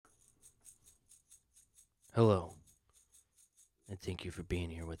Hello, and thank you for being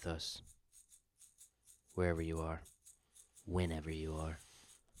here with us, wherever you are, whenever you are.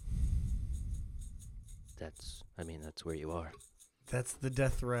 That's where you are. That's the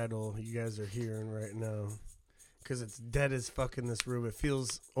death rattle you guys are hearing right now. Because it's dead as fuck in this room. It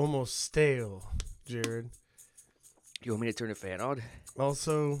feels almost stale, Jared. You want me to turn the fan on?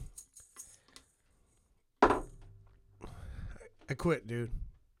 Also, I quit, dude.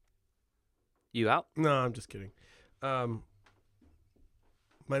 You out? No, I'm just kidding. My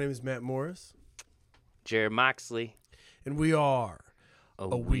name is Matt Morris, Jared Moxley. and we are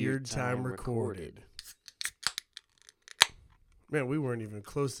A Weird Time Recorded. Man, we weren't even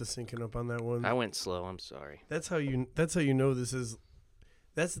close to syncing up on that one. I went slow. I'm sorry. That's how you know this is.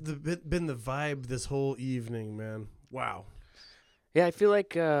 That's been the vibe this whole evening, man. Wow. Yeah, I feel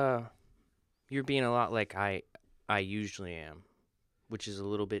like you're being a lot like I usually am, which is a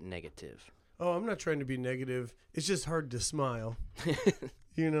little bit negative. Oh, I'm not trying to be negative. It's just hard to smile.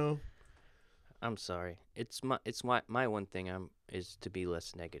 You know? I'm sorry. It's my one thing is to be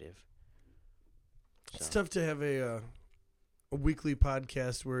less negative. It's tough to have a weekly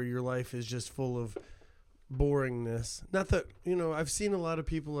podcast where your life is just full of boringness. Not that, I've seen a lot of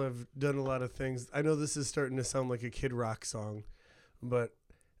people have done a lot of things. I know this is starting to sound like a Kid Rock song, but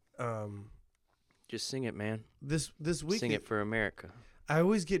Just sing it, man. this week Sing it for America. I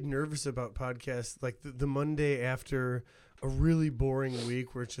always get nervous about podcasts, like the Monday after a really boring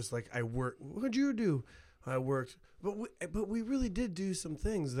week where it's just like, I work. What'd you do? I worked. But we really did do some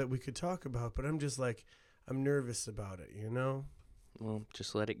things that we could talk about, but I'm just like, I'm nervous about it, you know? Well,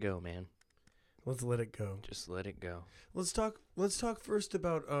 just let it go, man. Let's let it go. Just let it go. Let's talk first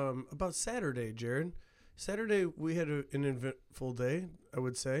about Saturday, Jared. Saturday we had an eventful day, I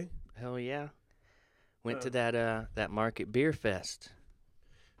would say. Hell yeah. Went to that Market Beer Fest.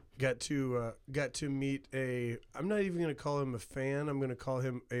 Got to meet I'm not even going to call him a fan. I'm going to call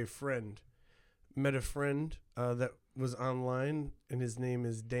him a friend. Met a friend that was online, and his name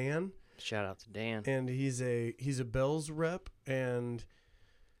is Dan. Shout out to Dan. And he's a Bell's rep, and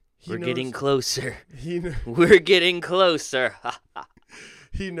We're getting closer. He We're getting closer.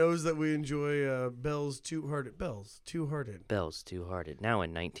 he knows that we enjoy Bell's Two-Hearted. Bell's Two-Hearted. Now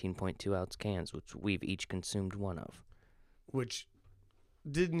in 19.2 ounce cans, which we've each consumed one of. Which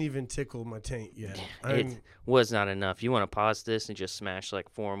didn't even tickle my taint yet. It was not enough. You want to pause this and just smash like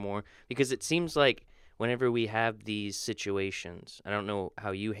 4 more? Because it seems like whenever we have these situations, I don't know how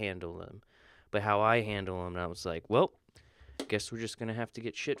you handle them, but how I handle them, I was like, well, guess we're just going to have to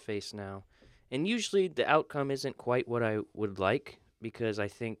get shit-faced now. And usually the outcome isn't quite what I would like, because I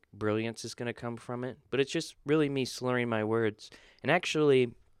think brilliance is going to come from it. But it's just really me slurring my words. And actually,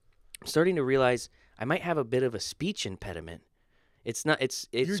 I'm starting to realize I might have a bit of a speech impediment. It's not. It's.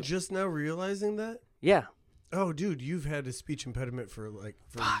 You're just now realizing that? Yeah. Oh, dude, you've had a speech impediment for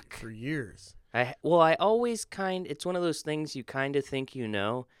years. I always it's one of those things you kind of think you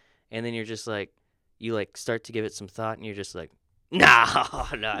know, and then you're just like, you like start to give it some thought, and you're just like, nah,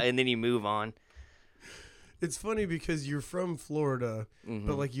 and then you move on. It's funny because you're from Florida,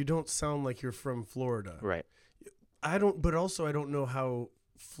 but like you don't sound like you're from Florida. Right. But also I don't know how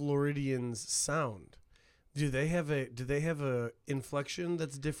Floridians sound. Do they have a inflection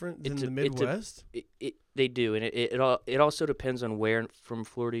that's different than the Midwest? They do, and it also depends on where from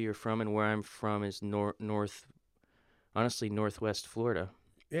Florida you're from, and where I'm from is northwest Florida.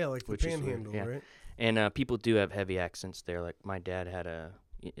 Yeah, like the Panhandle, yeah. Right? And people do have heavy accents there. Like my dad had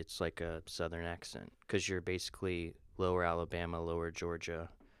it's like a Southern accent, because you're basically lower Alabama, lower Georgia,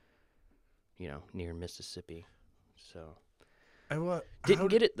 near Mississippi. So. Didn't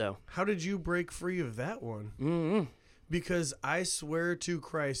get it, though. How did you break free of that one? Mm-hmm. Because I swear to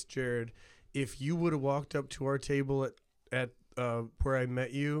Christ, Jared, if you would have walked up to our table at where I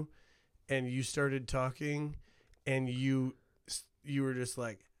met you, and you started talking, and you were just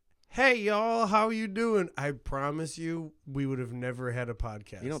like, "Hey, y'all, how you doing?" I promise you, we would have never had a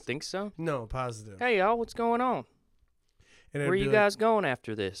podcast. You don't think so? No, positive. Hey, y'all, what's going on? And where are you guys going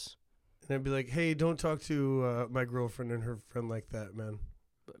after this? And I'd be like, hey, don't talk to my girlfriend and her friend like that, man.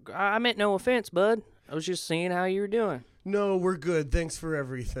 I meant no offense, bud. I was just seeing how you were doing. No, we're good. Thanks for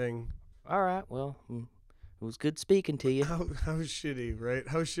everything. All right. Well, it was good speaking to you. How shitty, right?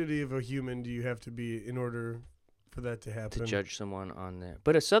 How shitty of a human do you have to be in order for that to happen? To judge someone on there.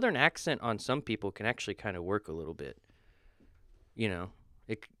 But a Southern accent on some people can actually kind of work a little bit.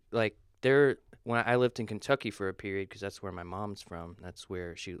 When I lived in Kentucky for a period, because that's where my mom's from. That's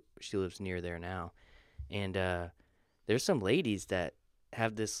where she lives near there now. And there's some ladies that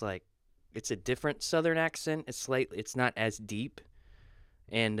have this, like, it's a different Southern accent. It's not as deep.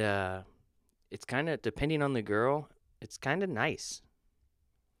 And it's kind of, depending on the girl, it's kind of nice.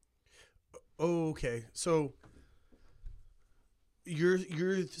 Oh, okay. So you're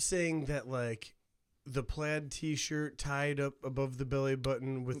saying that like the plaid T-shirt tied up above the belly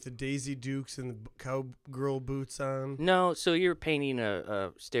button with the Daisy Dukes and the cowgirl boots on. No, so you're painting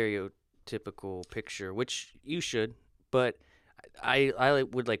a stereotypical picture, which you should, but I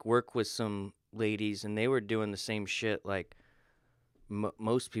would like work with some ladies, and they were doing the same shit like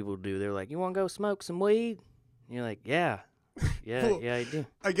most people do. They're like, "You want to go smoke some weed?" And you're like, "Yeah, Well, yeah, I do."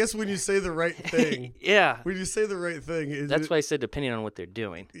 I guess when you say the right thing, Yeah, when you say the right thing, that's why I said depending on what they're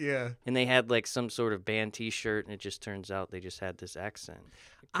doing. Yeah. And they had like some sort of band T-shirt, and it just turns out they just had this accent.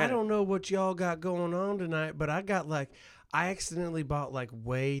 I don't know what y'all got going on tonight, but I accidentally bought like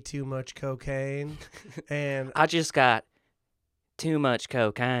way too much cocaine, and I just got too much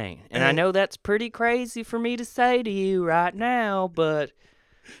cocaine. And I know that's pretty crazy for me to say to you right now, but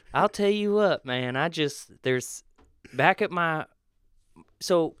I'll tell you what, man, back at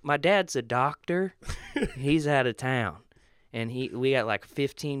so my dad's a doctor. He's out of town. And we got like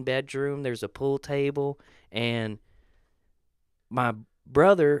 15 bedroom, there's a pool table, and my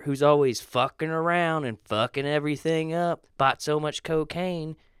brother, who's always fucking around and fucking everything up, bought so much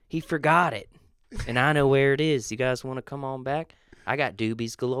cocaine, he forgot it. And I know where it is. You guys want to come on back? I got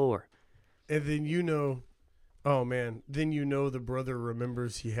doobies galore. And then then the brother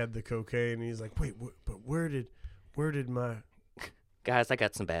remembers he had the cocaine, and he's like, wait, but where did my... Guys, I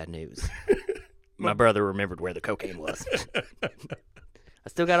got some bad news. My brother remembered where the cocaine was. I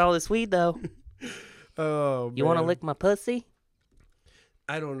still got all this weed, though. Oh, you want to lick my pussy?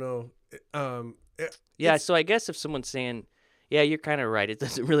 I don't know. Yeah, so I guess if someone's saying, yeah, you're kind of right. It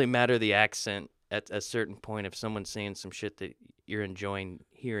doesn't really matter the accent at a certain point if someone's saying some shit that you're enjoying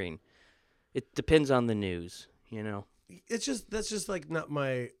hearing. It depends on the news, you know? That's just like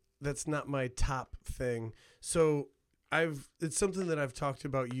that's not my top thing. So it's something that I've talked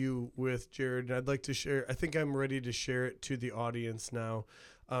about you with, Jared, and I'd like to share. I think I'm ready to share it to the audience now.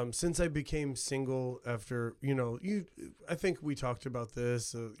 Since I became single after, I think we talked about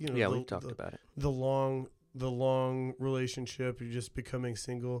this. Yeah, we talked about it. The long relationship, you're just becoming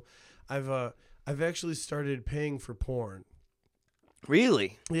single. I've actually started paying for porn.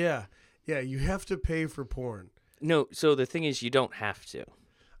 Really? Yeah, you have to pay for porn. No, so the thing is, you don't have to.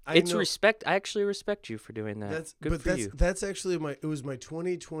 It's respect. I actually respect you for doing that. Good for you. That's actually it was my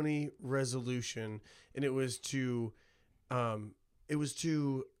 2020 resolution, and it was to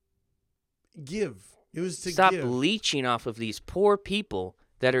give. It was to stop give. leeching off of these poor people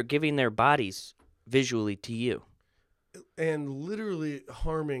that are giving their bodies visually to you, and literally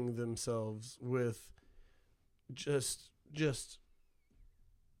harming themselves with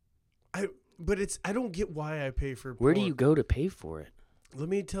I don't get why I pay for porn. Where do you go to pay for it? Let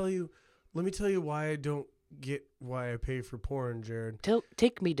me tell you why I don't get why I pay for porn, Jared.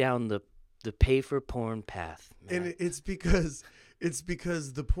 Take me down the pay for porn path, Matt. And it's because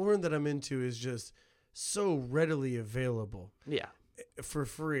the porn that I'm into is just so readily available. Yeah. For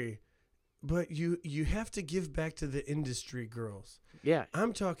free. But you have to give back to the industry girls. Yeah.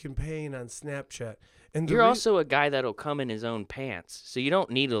 I'm talking paying on Snapchat. And you're also a guy that'll come in his own pants, so you don't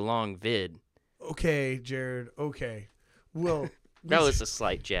need a long vid. Okay, Jared. Okay. Well, that was a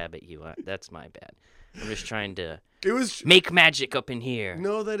slight jab at you. That's my bad. I'm just trying to make magic up in here.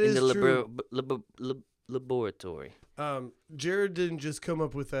 No, that is true. Laboratory. Jared didn't just come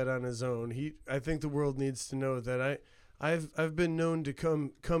up with that on his own. I think the world needs to know that I've been known to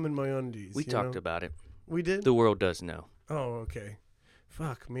come in my undies. We talked about it. We did? The world does know. Oh, okay.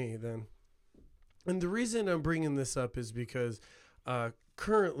 Fuck me then. And the reason I'm bringing this up is because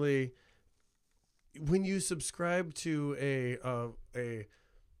currently, when you subscribe to a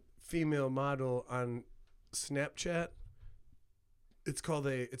female model on Snapchat, it's called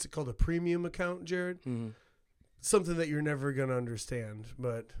a premium account, Jared. Mm-hmm. Something that you're never gonna understand,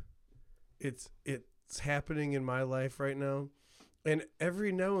 but it's happening in my life right now. And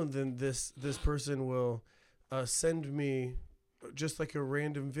every now and then, this person will send me just like a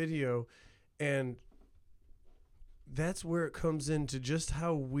random video, and that's where it comes into just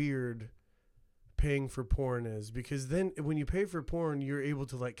how weird paying for porn is, because then when you pay for porn, you're able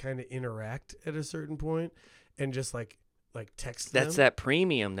to like kind of interact at a certain point and just like text them. That's that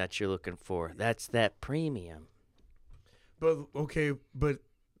premium that you're looking for. That's that premium. But okay, but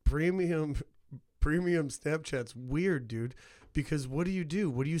premium Snapchat's weird, dude, because what do you do?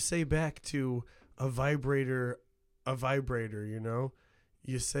 What do you say back to a vibrator, you know?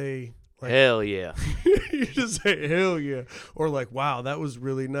 You say like, hell yeah. You just say hell yeah, or like, wow, that was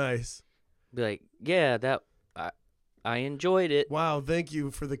really nice. Be like, yeah, I enjoyed it. Wow, thank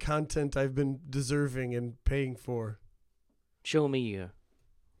you for the content I've been deserving and paying for. Show me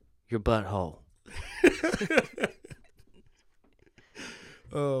your butthole.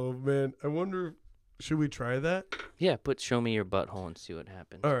 Oh man, I wonder, should we try that? Yeah, show me your butthole and see what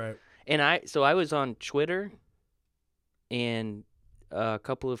happens. All right. And I was on Twitter, and a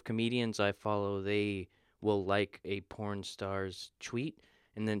couple of comedians I follow, they will like a porn star's tweet,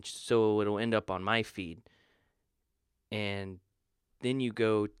 and then so it'll end up on my feed. And then you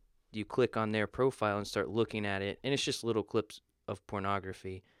click on their profile and start looking at it, and it's just little clips of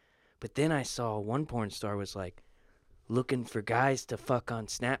pornography. But then I saw one porn star was like looking for guys to fuck on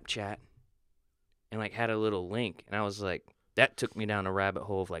Snapchat, and like had a little link, and I was like, that took me down a rabbit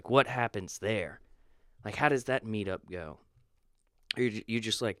hole of like, what happens there? Like, how does that meetup go? Or you're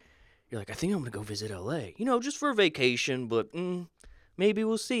just like, I think I'm gonna go visit LA, just for a vacation, but maybe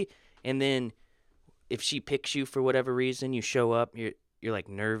we'll see. And then if she picks you for whatever reason, you show up, you're like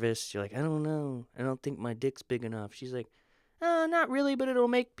nervous. You're like, I don't know, I don't think my dick's big enough. She's like, not really, but it'll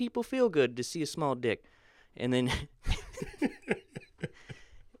make people feel good to see a small dick. And then,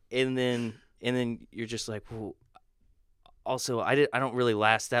 and then you're just like, well, also, I don't really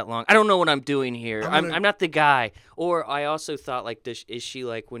last that long. I don't know what I'm doing here. I'm not the guy. Or I also thought, like, is she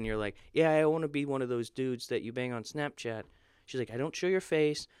like when you're like, yeah, I want to be one of those dudes that you bang on Snapchat. She's like, I don't show your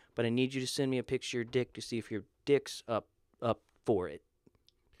face, but I need you to send me a picture of your dick to see if your dick's up for it.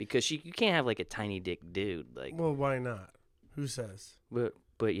 Because you can't have like a tiny dick dude. Like, well, why not? Who says? But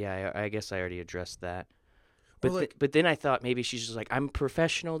yeah, I guess I already addressed that. But Well, but then I thought maybe she's just like, I'm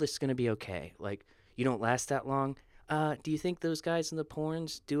professional. This is gonna be okay. Like, you don't last that long. Do you think those guys in the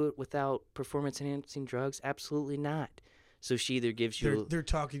porns do it without performance-enhancing drugs? Absolutely not. So she either gives you... They're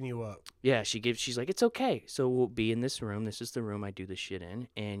talking you up. Yeah, she's like, it's okay. So we'll be in this room. This is the room I do this shit in.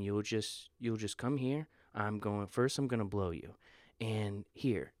 And you'll just come here. I'm going to blow you. And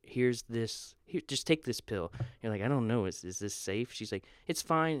here's this. Here, just take this pill. You're like, I don't know. Is this safe? She's like, it's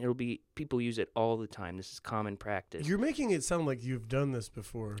fine. People use it all the time. This is common practice. You're making it sound like you've done this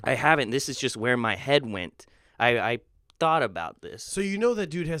before. I haven't. This is just where my head went. I thought about this. So that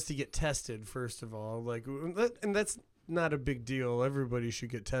dude has to get tested first of all, like, and that's not a big deal. Everybody should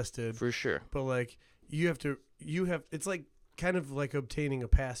get tested For sure. But like, it's like kind of like obtaining a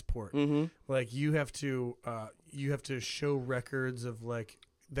passport. Mm-hmm. Like you have to show records of like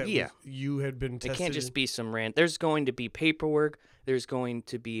that. Yeah. You had been tested. It can't just be some rant. There's going to be paperwork. There's going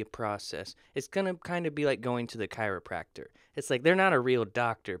to be a process. It's going to kind of be like going to the chiropractor. It's like they're not a real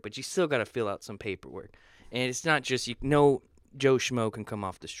doctor, but you still got to fill out some paperwork. And it's not just, Joe Schmo can come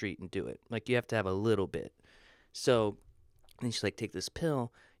off the street and do it. Like, you have to have a little bit. So, then she's like, take this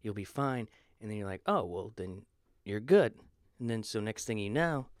pill, you'll be fine. And then you're like, oh, well, then you're good. And then, so next thing you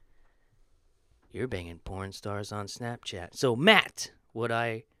know, you're banging porn stars on Snapchat. So, Matt, what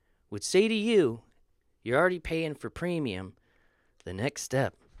I would say to you, you're already paying for premium. The next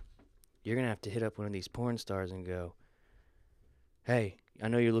step, you're going to have to hit up one of these porn stars and go, hey, I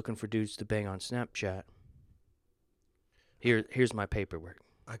know you're looking for dudes to bang on Snapchat. Here's my paperwork.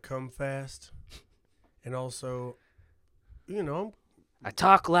 I come fast, and also, I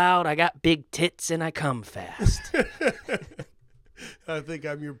talk loud, I got big tits, and I come fast. I think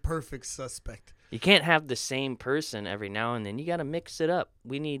I'm your perfect suspect. You can't have the same person every now and then. You got to mix it up.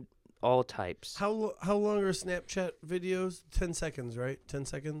 We need all types. How long are Snapchat videos? 10 seconds, right? 10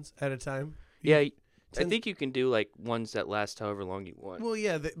 seconds at a time? Yeah, I think you can do like ones that last however long you want. Well,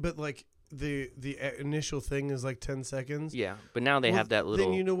 yeah, but like the initial thing is like 10 seconds. Yeah, but now they have that little...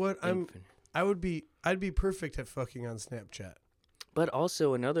 Then you know what? I'd be perfect at fucking on Snapchat. But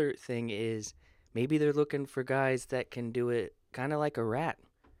also another thing is maybe they're looking for guys that can do it kind of like a rat.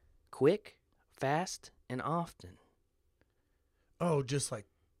 Quick, fast, and often. Oh, just like,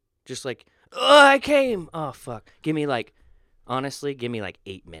 oh, I came. Oh, fuck. Honestly, give me like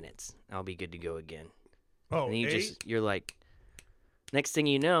 8 minutes. I'll be good to go again. Oh, and eight? You're like, next thing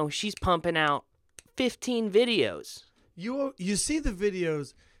you know, she's pumping out 15 videos. You see the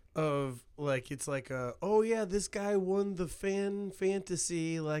videos of like, it's like, oh yeah, this guy won the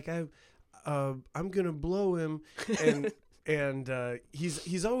fantasy. Like I'm gonna blow him, and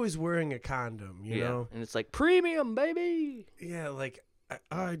he's always wearing a condom, you know. And it's like premium, baby. Yeah, like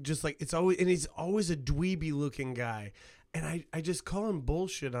I just like it's always, and he's always a dweeby looking guy, and I just call him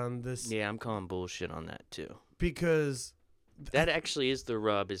bullshit on this. Yeah, I'm calling bullshit on that too. Because that actually is the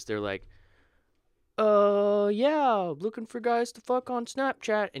rub. Is they're like, yeah, looking for guys to fuck on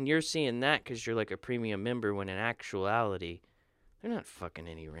Snapchat, and you're seeing that because you're like a premium member. When in actuality, they're not fucking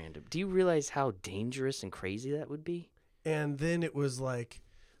any random. Do you realize how dangerous and crazy that would be? And then it was like,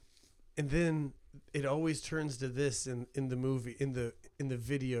 and then it always turns to this in the movie in the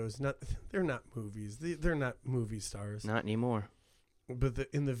videos. They're not movies. They're not movie stars. Not anymore. But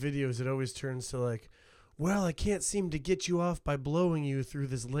in the videos, it always turns to like, well, I can't seem to get you off by blowing you through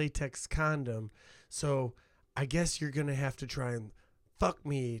this latex condom, so I guess you're gonna have to try and fuck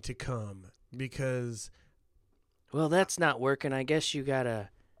me to come because. Well, that's not working. I guess you gotta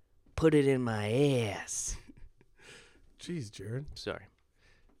put it in my ass. Jeez, Jared. Sorry,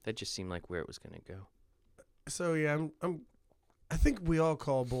 that just seemed like where it was gonna go. So yeah, I think we all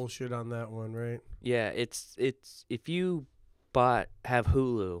call bullshit on that one, right? Yeah, it's if you have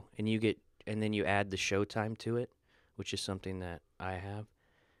Hulu and then you add the Showtime to it, which is something that I have.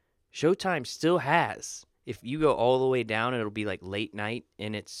 Showtime still has. If you go all the way down, it'll be like late night,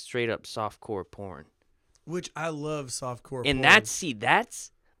 and it's straight up softcore porn. Which I love softcore porn. And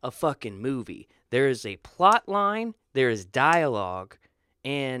that's a fucking movie. There is a plot line, there is dialogue,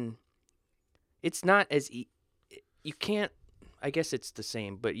 and it's not as you can't. I guess it's the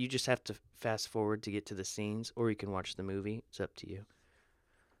same, but you just have to fast forward to get to the scenes, or you can watch the movie. It's up to you.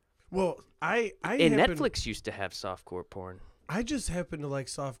 Well, Netflix used to have softcore porn. I just happen to like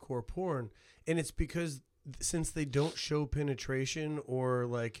softcore porn, and it's because since they don't show penetration or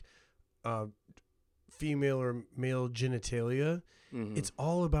like female or male genitalia, it's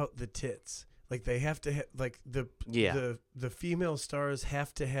all about the tits. Like they have to like the female stars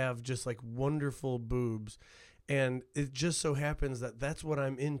have to have just like wonderful boobs. And it just so happens that that's what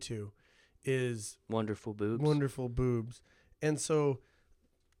I'm into is wonderful boobs. Wonderful boobs. And so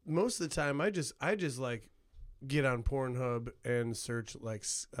most of the time I just like get on Pornhub and search like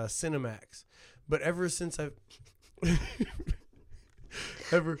Cinemax. But ever since I've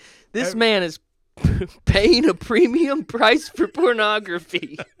this man is paying a premium price for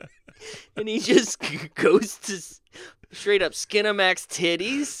pornography. And he just goes to straight up Skinamax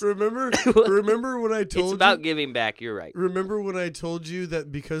titties. Remember when I told you? It's about giving back. You're right. Remember when I told you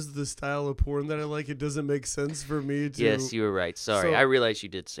that because of the style of porn that I like, it doesn't make sense for me to. Yes, you were right. Sorry, I realized you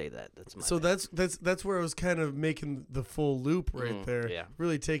did say that. That's my. So bad. that's where I was kind of making the full loop right there. Yeah.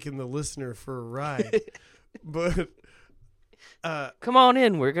 Really taking the listener for a ride. But come on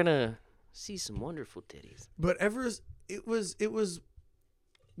in. We're gonna see some wonderful titties. But it was.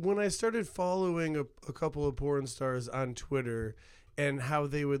 When I started following a couple of porn stars on Twitter and how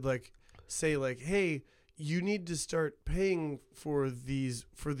they would like say like, hey, you need to start paying for these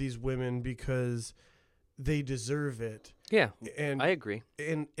women because they deserve it. Yeah, and I agree.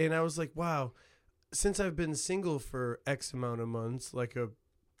 And I was like, wow, since I've been single for X amount of months, like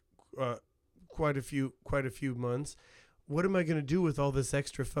quite a few months, what am I going to do with all this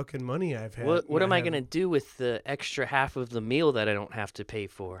extra fucking money I've had? What am I going to do with the extra half of the meal that I don't have to pay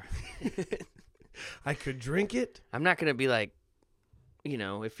for? I could drink it. I'm not going to be like,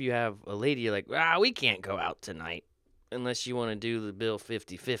 if you have a lady, you're like, we can't go out tonight unless you want to do the bill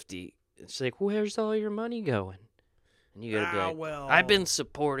 50-50. It's like, where's all your money going? And you got to be like, well. I've been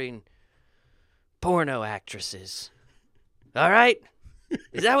supporting porno actresses. All right?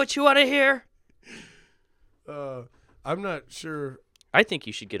 Is that what you want to hear? I'm not sure. I think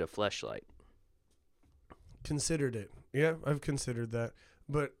you should get a fleshlight. Considered it. Yeah, I've considered that.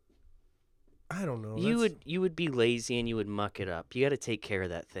 But I don't know. You would be lazy and you would muck it up. You got to take care of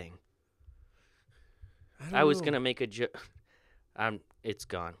that thing. I was going to make a joke. It's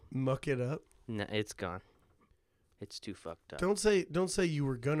gone. Muck it up? No, it's gone. It's too fucked up. Don't say you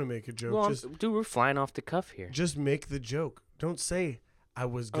were going to make a joke. Well, dude, we're flying off the cuff here. Just make the joke. Don't say I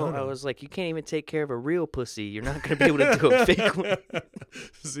was gonna. I was like, you can't even take care of a real pussy. You're not gonna be able to do a fake one.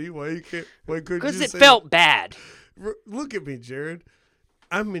 See why you can't? Why couldn't you? Because it felt bad. Look at me, Jared.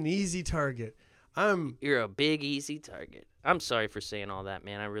 I'm an easy target. You're a big easy target. I'm sorry for saying all that,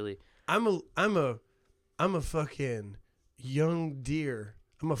 man. I'm a fucking young deer.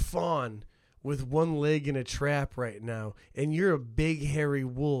 I'm a fawn with one leg in a trap right now, and you're a big hairy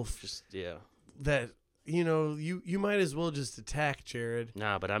wolf. Just yeah. That. You might as well just attack, Jared.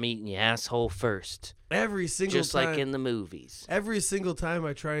 Nah, but I'm eating your asshole first. Every single time. Just like in the movies. Every single time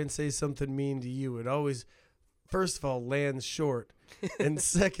I try and say something mean to you, it always, first of all, lands short. And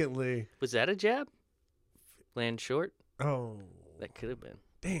secondly... Was that a jab? Land short? Oh. That could have been.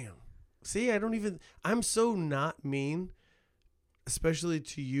 Damn. See, I'm so not mean, especially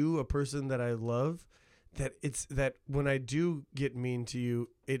to you, a person that I love, that when I do get mean to you,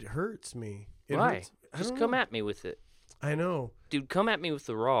 it hurts me. Why? Just come at me with it. I know. Dude, come at me with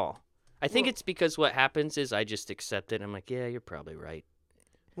the raw. I think it's because what happens is I just accept it. I'm like, yeah, you're probably right.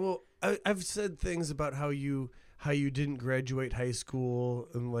 Well, I've said things about how you didn't graduate high school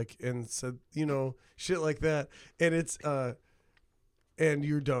and said, shit like that. And it's and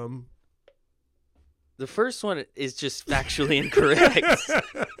you're dumb. The first one is just factually incorrect.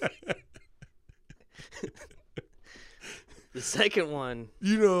 The second one,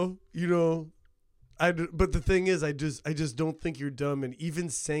 but the thing is, I just don't think you're dumb. And even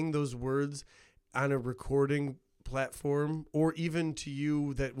saying those words on a recording platform, or even to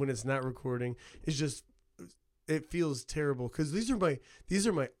you that when it's not recording, is just, it feels terrible. Because these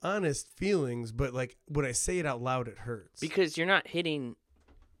are my honest feelings. But like when I say it out loud, it hurts. because you're not hitting.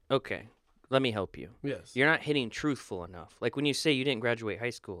 Okay, let me help you. Yes. You're not hitting truthful enough. Like when you say you didn't graduate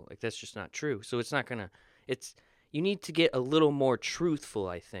high school, like that's just not true. So it's not gonna. It's you need to get a little more truthful,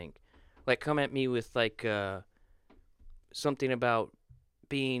 I think. Like come at me with like something about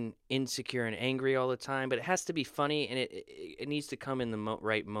being insecure and angry all the time, but it has to be funny and it needs to come in the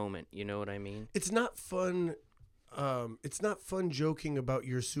right moment. You know what I mean? It's not fun. It's not fun joking about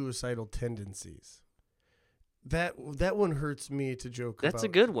your suicidal tendencies. That one hurts me to joke about. That's a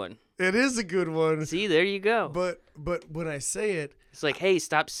good one. It is a good one. See, there you go. But when I say it, It's like, hey,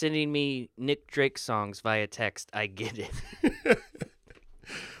 stop sending me Nick Drake songs via text. I get it.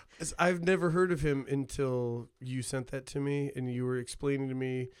 I've never heard of him until you sent that to me and you were explaining to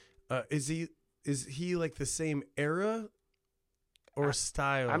me. Is he like the same era or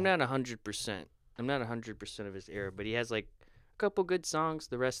style? I'm not 100%. I'm not 100% of his era, but he has like a couple good songs.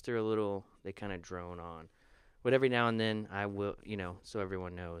 The rest are they kind of drone on. But every now and then I will, so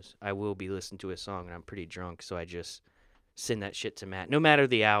everyone knows, I will be listening to a song and I'm pretty drunk, so I just send that shit to Matt, no matter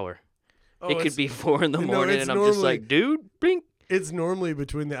the hour. It could be 4 in the morning and I'm just like, dude, blink. It's normally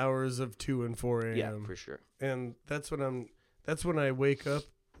between the hours of 2 and 4 a.m. Yeah, for sure. And that's when I wake up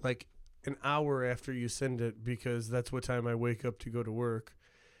like an hour after you send it, because that's what time I wake up to go to work.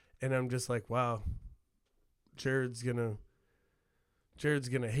 And I'm just like, wow, Jared's gonna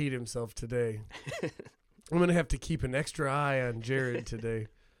hate himself today. I'm going to have to keep an extra eye on Jared today.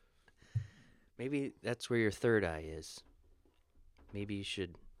 Maybe that's where your third eye is. Maybe you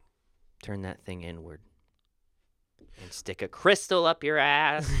should turn that thing inward and stick a crystal up your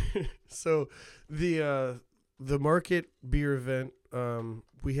ass. So the market beer event,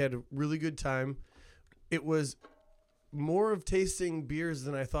 we had a really good time. It was more of tasting beers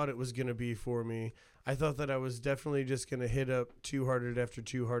than I thought it was going to be for me. I thought that I was definitely just going to hit up Two Hearted after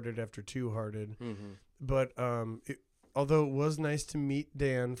Two Hearted after Two Hearted. Mm-hmm. But although it was nice to meet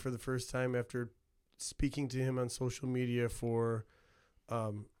Dan for the first time after speaking to him on social media for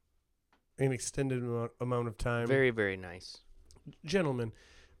an extended amount of time. Very, very nice. Gentleman.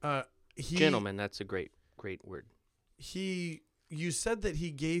 Gentleman, that's a great word. You said that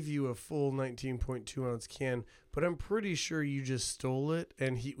he gave you a full 19.2 ounce can, but I'm pretty sure you just stole it,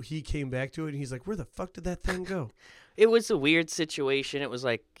 and he came back to it, and he's like, where the fuck did that thing go? It was a weird situation. It was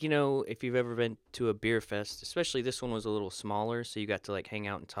like, if you've ever been to a beer fest, especially this one was a little smaller, so you got to like hang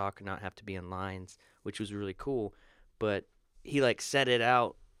out and talk and not have to be in lines, which was really cool. But he like set it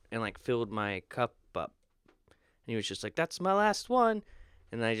out and like filled my cup up. And he was just like, that's my last one.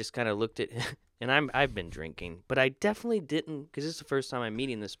 And I just kind of looked at him. And I've been drinking, but I definitely didn't, because this is the first time I'm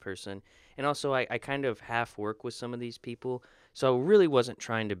meeting this person. And also I kind of half work with some of these people, so I really wasn't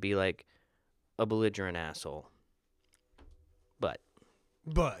trying to be like a belligerent asshole. But.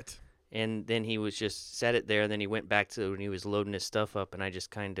 And then he was just set it there, and then he went back to when he was loading his stuff up, and I just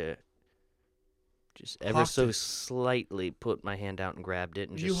kind of ever so slightly put my hand out and grabbed it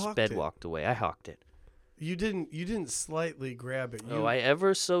and just walked away. I hawked it. You didn't slightly grab it. I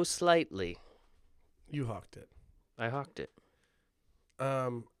ever so slightly. You hawked it. I hawked it.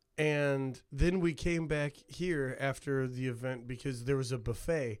 And then we came back here after the event because there was a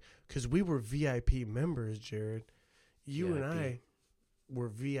buffet, because we were VIP members, Jared. You and I were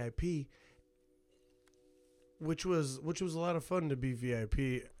VIP, which was a lot of fun to be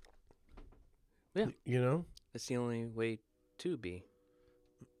VIP. Yeah. That's the only way to be.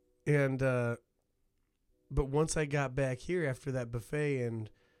 And but once I got back here after that buffet and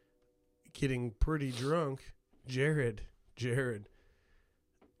getting pretty drunk, Jared,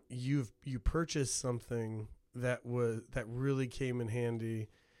 you purchased something that really came in handy,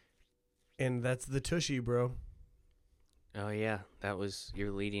 and that's the Tushy, bro. Oh yeah,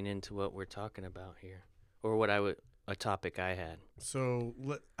 you're leading into what we're talking about here, or a topic I had. So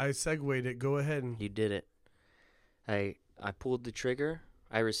I segued it. Go ahead. You did it. I pulled the trigger.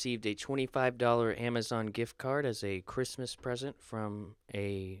 I received a $25 Amazon gift card as a Christmas present from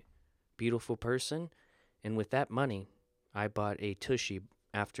a beautiful person, and with that money, I bought a Tushy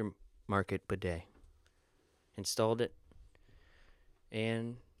aftermarket bidet, installed it,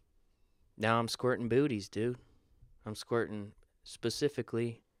 and now I'm squirting booties, dude. I'm squirting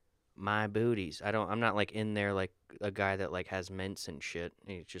specifically my booties. I'm not like in there like a guy that like has mints and shit.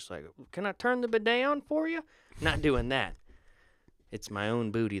 And he's just like, can I turn the bidet on for you? Not doing that. It's my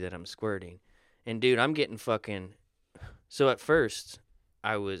own booty that I'm squirting. And dude, I'm getting fucking. So at first,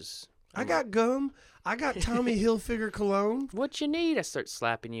 I got gum. I got Tommy Hilfiger cologne. What you need? I start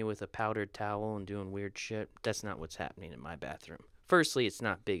slapping you with a powdered towel and doing weird shit. That's not what's happening in my bathroom. Firstly, it's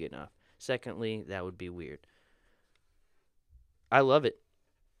not big enough. Secondly, that would be weird. I love it.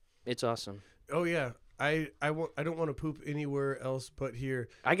 It's awesome. Oh yeah. I don't want to poop anywhere else but here.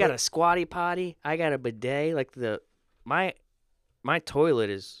 I got a squatty potty. I got a bidet. Like my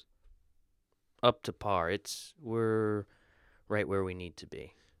toilet is up to par. We're right where we need to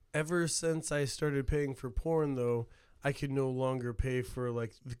be. Ever since I started paying for porn, though, I could no longer pay for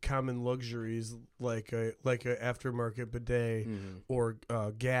like the common luxuries like a aftermarket bidet or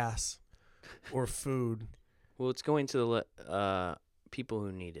gas or food. Well, it's going to the people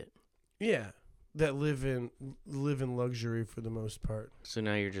who need it. Yeah, that live in luxury for the most part. So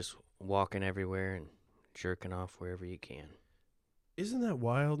now you're just walking everywhere and jerking off wherever you can. Isn't that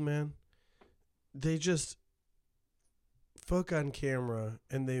wild, man? They just fuck on camera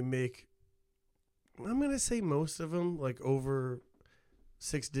and they make, I'm going to say most of them, like over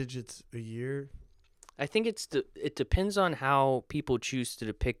 6 digits a year. I think it depends on how people choose to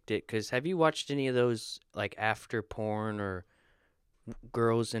depict it. Because have you watched any of those like after porn or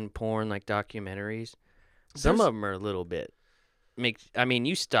girls in porn like documentaries? Some of them are a little bit.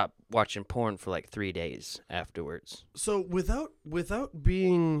 You stop watching porn for like 3 days afterwards. So without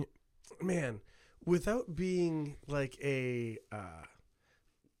being like a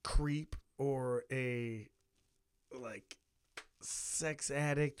creep or a like sex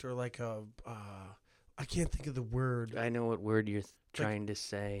addict or like a I can't think of the word. I know what word you're trying to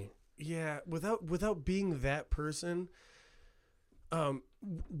say. Yeah, without being that person,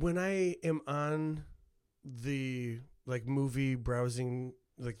 when I am on the like movie browsing,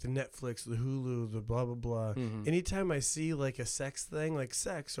 like the Netflix, the Hulu, the blah blah blah, anytime I see like a sex thing, like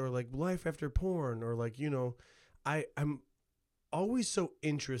sex or like life after porn or like, I'm always so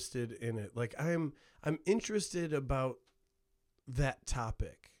interested in it. Like I'm interested about that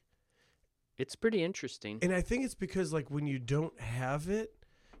topic. It's pretty interesting. And I think it's because like when you don't have it,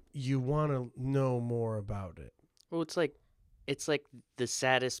 you want to know more about it. Well, it's like the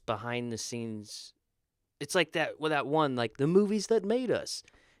saddest behind the scenes. It's like that one, like the movies that made us.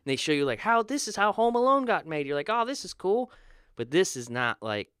 And they show you like this is how Home Alone got made. You're like, oh, this is cool. But this is not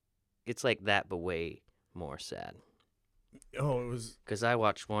like, it's like that, but way more sad. Oh, it was. Because I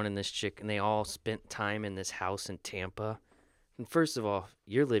watched one and this chick, and they all spent time in this house in Tampa. And first of all,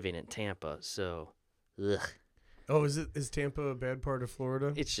 you're living in Tampa, so, ugh. Oh, is Tampa a bad part of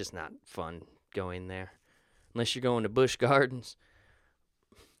Florida? It's just not fun going there. Unless you're going to Busch Gardens.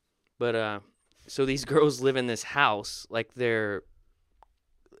 But, so these girls live in this house, like they're...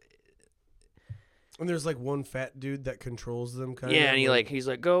 And there's like one fat dude that controls them, kind of. of. Yeah, and he's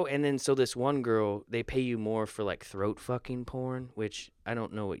like, go. And then so this one girl, they pay you more for like throat fucking porn, which I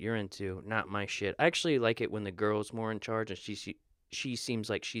don't know what you're into. Not my shit. I actually like it when the girl's more in charge and she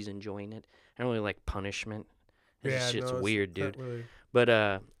seems like she's enjoying it. I don't really like punishment. This shit's weird, dude. Really...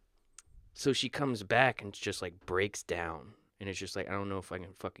 But so she comes back and just like breaks down. And it's just like, I don't know if I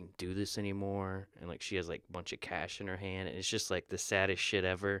can fucking do this anymore. And like she has like a bunch of cash in her hand. And it's just like the saddest shit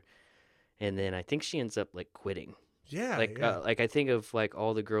ever. And then I think she ends up like quitting. Yeah. Like I think of like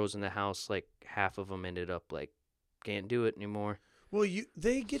all the girls in the house, like half of them ended up like can't do it anymore. Well,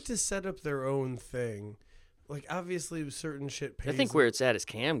 they get to set up their own thing. Like obviously certain shit pays. I think where it's at is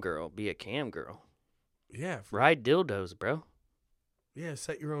cam girl. Be a cam girl. Yeah. Ride dildos, bro. Yeah,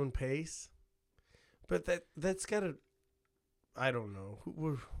 set your own pace. But that's gotta. I don't know.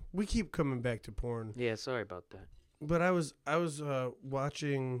 We keep coming back to porn. Yeah, sorry about that. But I was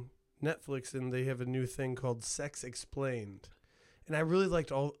watching Netflix and they have a new thing called Sex Explained, and I really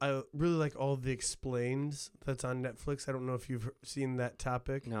like all the explains that's on Netflix. I don't know if you've seen that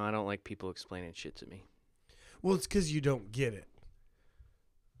topic. No, I don't like people explaining shit to me. Well, it's because you don't get it.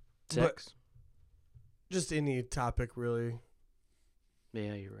 Sex. But just any topic, really.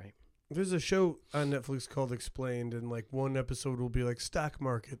 Yeah, you're right. There's a show on Netflix called Explained, and like one episode will be like stock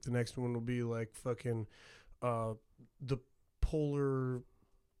market, the next one will be like fucking the polar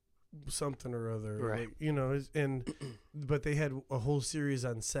something or other, right? Like, but they had a whole series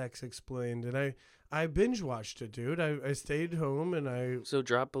on sex explained, and I binge watched it, dude. I stayed home and so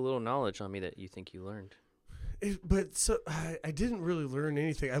drop a little knowledge on me that you think you learned. I didn't really learn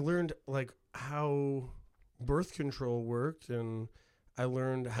anything. I learned like how birth control worked, and I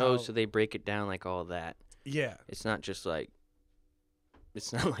learned how. Oh, so they break it down like all that. Yeah, it's not just like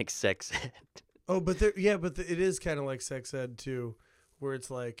It's not like sex ed. Oh, but it is kind of like sex ed too, where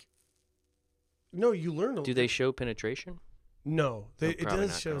it's like, no, you learn. Do they show penetration? No, I'm it probably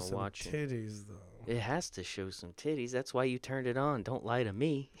does not show gonna some watch it. titties though. It has to show some titties. That's why you turned it on. Don't lie to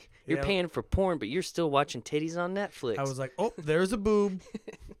me. You're Yeah. paying for porn, but you're still watching titties on Netflix. I was like, oh, there's a boob.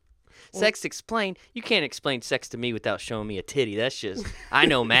 Sex explained. You can't explain sex to me without showing me a titty. That's just, I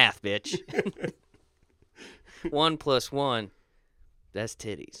know math, bitch. 1 + 1, that's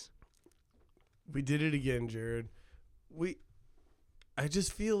titties. We did it again, Jared. I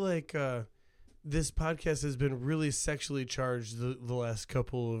just feel like this podcast has been really sexually charged the last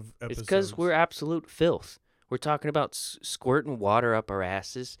couple of episodes. It's because we're absolute filth. We're talking about squirting water up our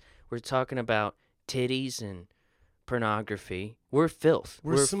asses. We're talking about titties and pornography. We're filth.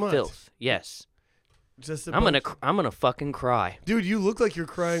 We're smut. Filth. Yes. Just I'm gonna fucking cry. Dude, you look like you're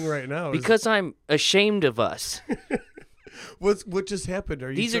crying right now. Because I'm ashamed of us. What just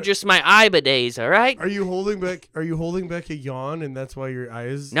happened? These are just my eye bidets, all right? Are you holding back a yawn and that's why your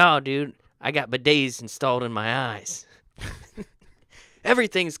eyes? No, dude. I got bidets installed in my eyes.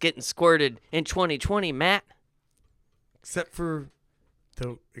 Everything's getting squirted in 2020, Matt. Except for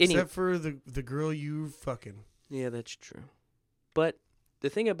the girl you fucking. Yeah, that's true. But the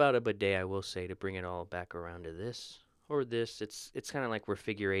thing about a bidet, I will say, to bring it all back around to this or this, it's kind of like we're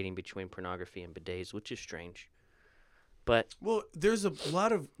figurating between pornography and bidets, which is strange. But well, there's a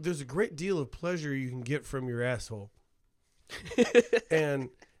great deal of pleasure you can get from your asshole. and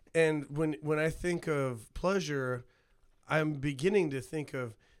when I think of pleasure, I'm beginning to think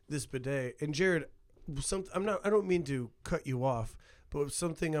of this bidet. And Jared, I don't mean to cut you off, but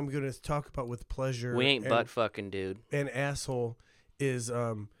something I'm going to talk about with pleasure. We ain't butt fucking, dude. And asshole is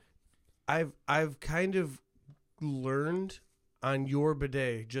I've kind of learned on your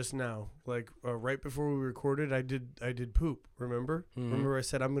bidet just now, like right before we recorded, I did poop. Remember? Mm-hmm. Remember I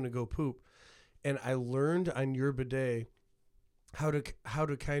said I'm going to go poop, and I learned on your bidet how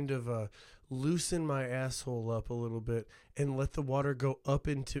to kind of loosen my asshole up a little bit and let the water go up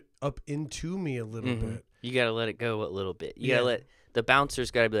into me a little bit. You gotta let it go a little bit. You gotta let the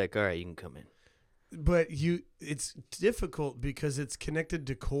bouncer's gotta be like, all right, you can come in. But it's difficult because it's connected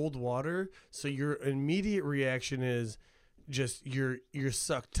to cold water, so your immediate reaction is just you're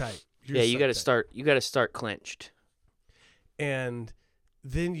sucked tight. You gotta start clenched. And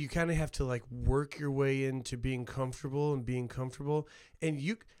then you kind of have to like work your way into being comfortable.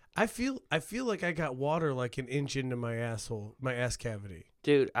 And I feel like I got water like an inch into my asshole, my ass cavity.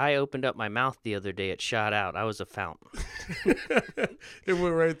 Dude, I opened up my mouth the other day. It shot out. I was a fountain. It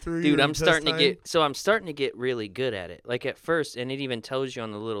went right through. Dude, I'm starting to get really good at it. Like at first, and it even tells you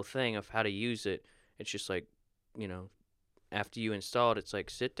on the little thing of how to use it. It's just like, after you install it, it's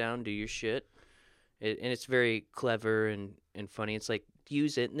like sit down, do your shit, and it's very clever and funny. It's like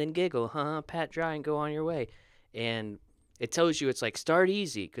use it and then giggle, pat dry and go on your way, and it tells you it's like start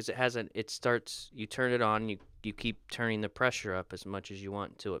easy because you turn it on, you keep turning the pressure up as much as you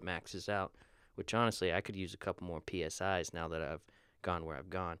want until it maxes out, which honestly I could use a couple more PSIs now that I've gone where I've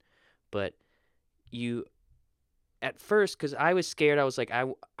gone. But at first, because I was scared, I was like,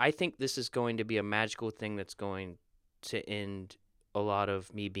 I think this is going to be a magical thing that's going to end a lot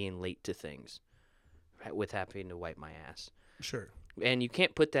of me being late to things with having to wipe my ass. Sure. And you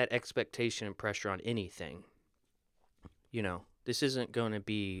can't put that expectation and pressure on anything. This isn't going to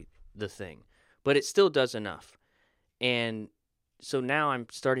be the thing, but it still does enough. And so now I'm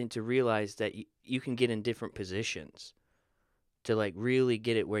starting to realize that you can get in different positions to like really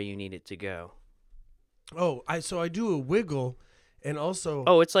get it where you need it to go. Oh, I do a wiggle, and also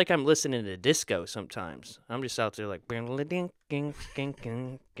it's like I'm listening to disco sometimes. I'm just out there like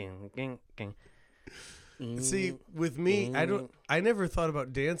see, with me, I never thought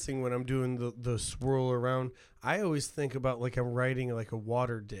about dancing when I'm doing the swirl around. I always think about like I'm riding like a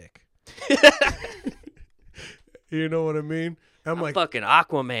water dick. You know what I mean? I'm like fucking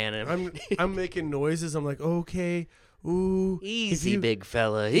Aquaman. I'm making noises. I'm like, okay, ooh, easy, big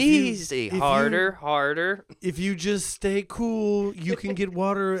fella, easy, harder. If you just stay cool, you can get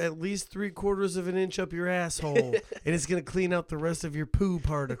water at least 3/4 of an inch up your asshole, and it's gonna clean out the rest of your poo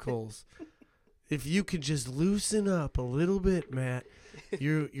particles. If you could just loosen up a little bit, Matt,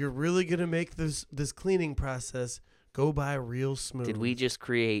 you're really gonna make this cleaning process go by real smooth. Did we just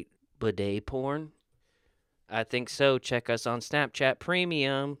create bidet porn? I think so. Check us on Snapchat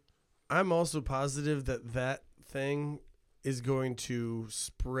Premium. I'm also positive that thing is going to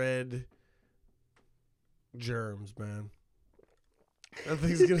spread germs, man. That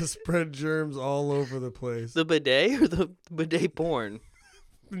thing's gonna spread germs all over the place. The bidet or the bidet porn?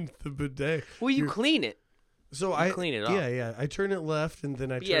 The bidet. Well, you clean it. So You clean it off. yeah, I turn it left and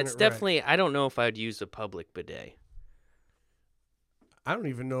then I But turn yeah, it it's right. definitely. I don't know if I'd use a public bidet. I don't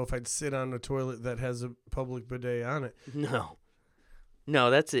even know if I'd sit on a toilet that has a public bidet on it. No, no,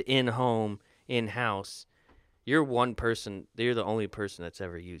 that's an in-home, in-house. You're one person. You're the only person that's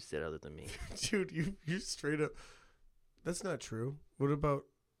ever used it other than me. Dude, you straight up. That's not true. What about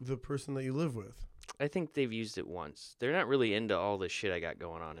the person that you live with? I think they've used it once. They're not really into all the shit I got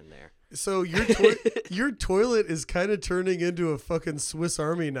going on in there. So your toilet is kind of turning into a fucking Swiss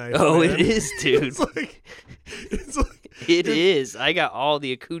Army knife. Oh, man. it is, dude. It's like It is. I got all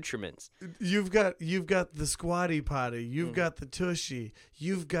the accoutrements. you've got the squatty potty, you've got the tushy,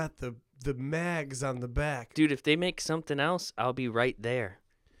 you've got the mags on the back. Dude, if they make something else, I'll be right there.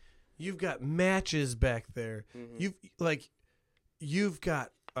 You've got matches back there. Mhm. You've got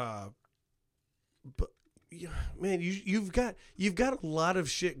man, you've got a lot of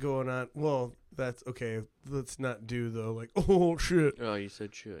shit going on. Well, that's okay. Let's not do though. Like, oh shit, Oh, you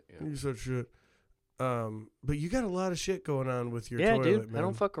said shit. Yeah, you said shit. But you got a lot of shit going on with your yeah, toilet, dude. man. I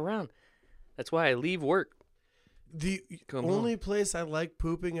don't fuck around. That's why I leave work. The Come only home. place I like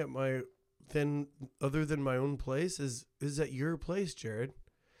pooping at other than my own place is at your place, Jared.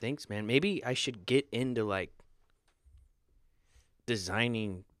 Thanks, man. Maybe I should get into like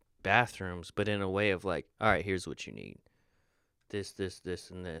designing bathrooms, but in a way of like, all right, here's what you need. This,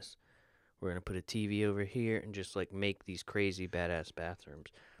 and this. We're going to put a TV over here and just like make these crazy badass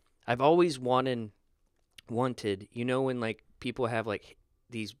bathrooms. I've always wanted, you know, when like people have like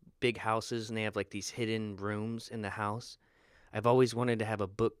these big houses and they have like these hidden rooms in the house. I've always wanted to have a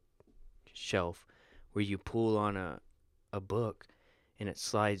bookshelf where you pull on a book and it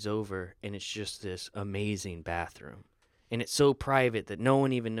slides over and it's just this amazing bathroom. And it's so private that no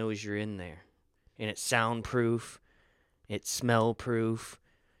one even knows you're in there. And it's soundproof. It's smell-proof.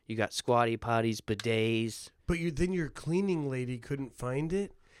 You got squatty potties, bidets. But then your cleaning lady couldn't find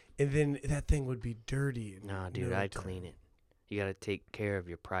it, and then that thing would be dirty. Nah, dude, I'd clean it. You got to take care of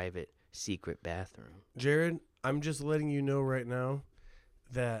your private, secret bathroom. Jared, I'm just letting you know right now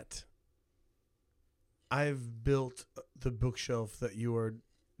that I've built the bookshelf that you are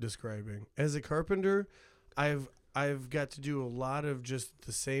describing. As a carpenter, I've got to do a lot of just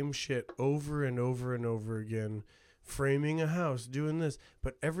the same shit over and over and over again, framing a house, doing this.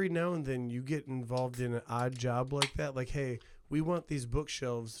 But every now and then you get involved in an odd job like that. Like, hey, we want these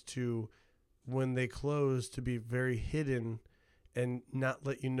bookshelves to, when they close, to be very hidden and not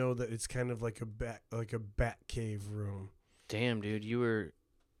let you know that it's kind of like a bat cave room. Damn, dude, you were...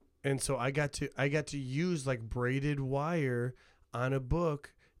 And so I got to use like braided wire on a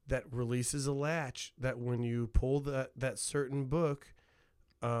book that releases a latch that when you pull that certain book,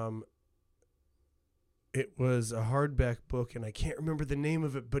 it was a hardback book and I can't remember the name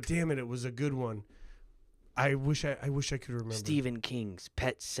of it, but damn it was a good one. I wish I could remember. Stephen King's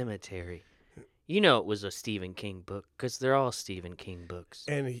Pet Sematary. You know it was a Stephen King book because they're all Stephen King books.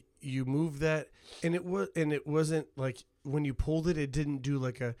 And you move that, and it wasn't like when you pulled it, it didn't do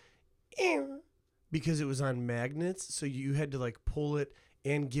like a, because it was on magnets, so you had to like pull it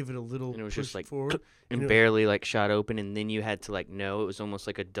and give it a little. And it was push just like forward, and barely like shot open, and then you had to like know. It was almost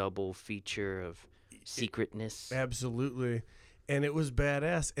like a double feature of secretness. Absolutely, and it was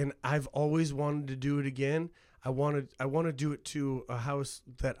badass. And I've always wanted to do it again. I want to do it to a house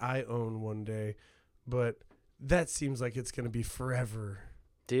that I own one day, but that seems like it's going to be forever.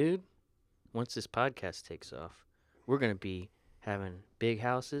 Dude, once this podcast takes off, we're going to be having big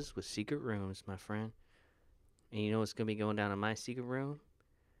houses with secret rooms, my friend. And you know what's going to be going down in my secret room?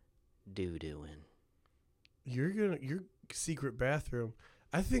 Doo-dooing. Your secret bathroom.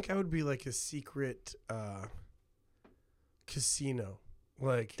 I think I would be like a secret casino.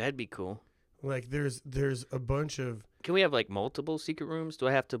 Like That'd be cool. Like there's a bunch of. Can we have like multiple secret rooms? Do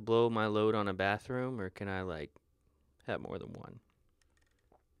I have to blow my load on a bathroom, or can I like have more than one?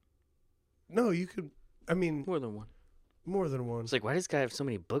 No, you could. I mean, More than one. more than one. It's like, why does this guy have so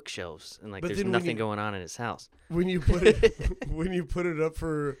many bookshelves and like But there's then when nothing you- going on in his house? When you put it when you put it up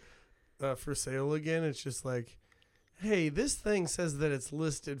for sale again, it's just like, hey, this thing says that it's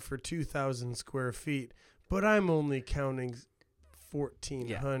listed for 2,000 square feet, but I'm only counting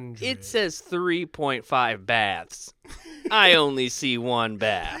 1,400. It says 3.5 baths. I only see one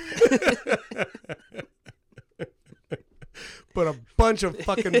bath. But a bunch of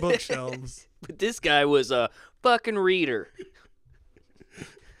fucking bookshelves. But this guy was a fucking reader.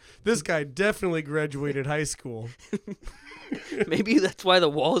 This guy definitely graduated high school. Maybe that's why the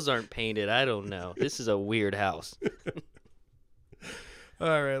walls aren't painted. I don't know. This is a weird house.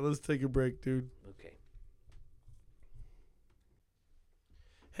 All right, let's take a break, dude. Okay.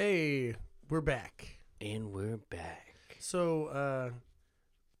 Hey, we're back. And we're back. So,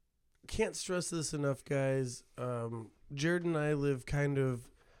 can't stress this enough, guys. Jared and I live kind of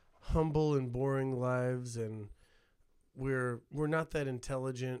humble and boring lives, and we're not that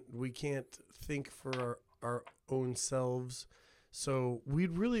intelligent. We can't think for our own selves. So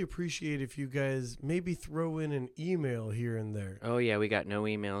we'd really appreciate if you guys maybe throw in an email here and there. Oh, yeah, we got no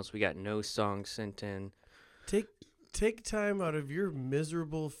emails. We got no songs sent in. Take time out of your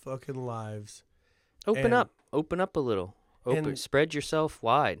miserable fucking lives. Open up a little. and- Spread yourself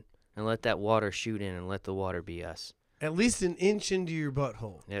wide and let that water shoot in and let the water be us. At least an inch into your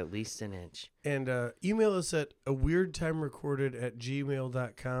butthole. At least an inch. And email us at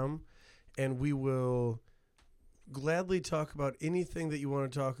aweirdtimerecorded@gmail.com, and we will gladly talk about anything that you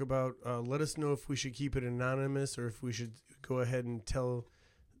want to talk about. Let us know if we should keep it anonymous or if we should go ahead and tell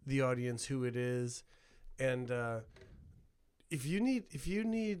the audience who it is. And if you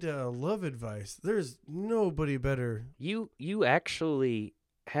need love advice, there's nobody better. You actually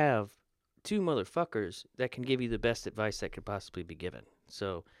have two motherfuckers that can give you the best advice that could possibly be given.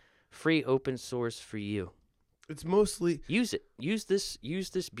 So, free open source for you. It's mostly Use it. Use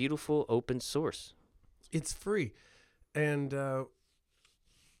this beautiful open source. it's free, and I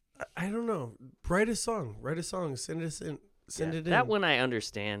don't know. Write a song. Send us in. Send it in. That one I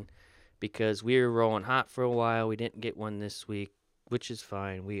understand because we were rolling hot for a while. We didn't get one this week, which is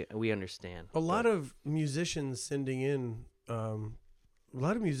fine. We understand. A lot of musicians sending in. A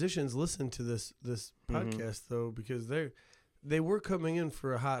lot of musicians listen to this podcast though, because they were coming in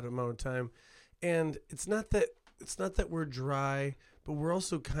for a hot amount of time, and it's not that we're dry, but we're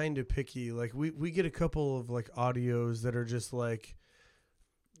also kind of picky. Like we get a couple of like audios that are just like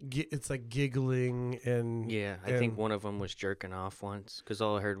it's like giggling and Yeah, I think one of them was jerking off once because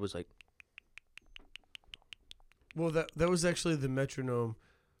all I heard was like. Well, that was actually the metronome.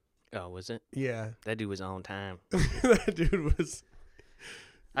 Oh, was it? Yeah, That dude was on time. that dude was.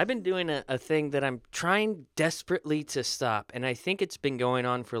 I've been doing a thing that I'm trying desperately to stop, and I think it's been going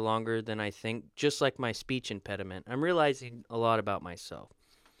on for longer than I think, just like my speech impediment. I'm realizing a lot about myself,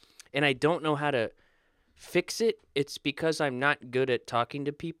 and I don't know how to fix it. It's because I'm not good at talking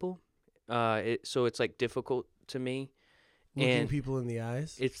to people, so it's like difficult to me. Looking And people in the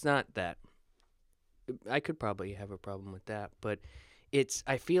eyes. It's not that. I could probably have a problem with that, but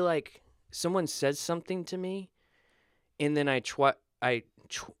I feel like someone says something to me, and then what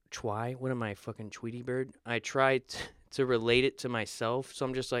am I, fucking Tweety Bird? I try to relate it to myself, so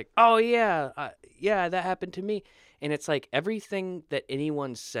I'm just like, oh yeah, that happened to me, and it's like everything that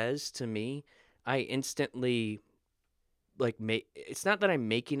anyone says to me, I instantly like it's not that I'm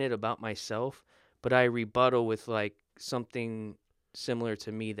making it about myself, but I rebuttal with like something similar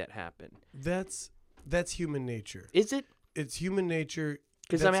to me that happened. That's human nature. Is it? It's human nature.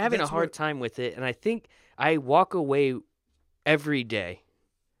 Because I'm having a hard time with it, and I think I walk away every day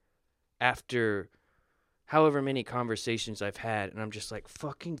after however many conversations I've had, and I'm just like,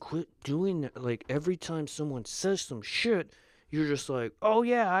 fucking quit doing that. Like, every time someone says some shit, you're just like, oh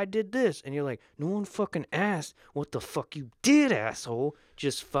yeah, I did this. And you're like, no one fucking asked what the fuck you did, asshole.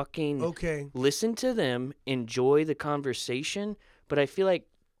 Just fucking listen to them, enjoy the conversation. But I feel like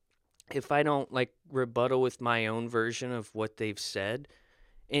if I don't like rebuttal with my own version of what they've said,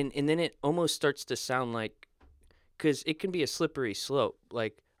 and then it almost starts to sound like, because it can be a slippery slope.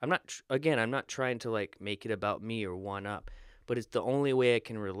 Like, I'm not trying to like make it about me or one up, but it's the only way I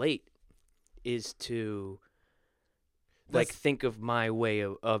can relate is to like think of my way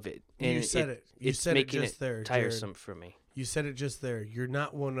of it. And you said it. You said it just there. Tiresome for me. You said it just there. You're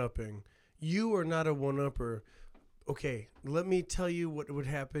not one-upping. You are not a one-upper. Okay, let me tell you what would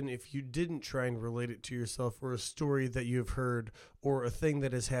happen if you didn't try and relate it to yourself or a story that you've heard or a thing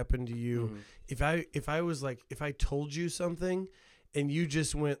that has happened to you. Mm-hmm. If I told you something and you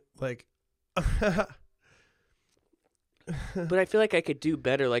just went like But I feel like I could do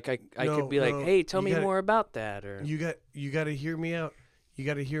better. Like I could be like, "Hey, tell me more about that." Or you got to hear me out. You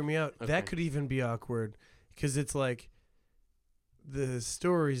got to hear me out. Okay. That could even be awkward because it's like the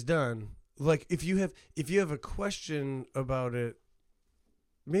story's done. Like if you have a question about it,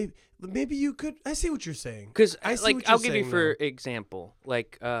 maybe you could. I see what you're saying. Because I'll give you for example.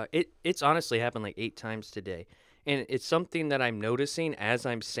 Like it's honestly happened like 8 times today, and it's something that I'm noticing as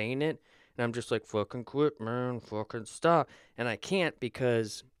I'm saying it. And I'm just like, fucking quit, man, fucking stop. And I can't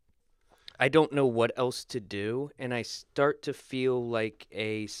because I don't know what else to do. And I start to feel like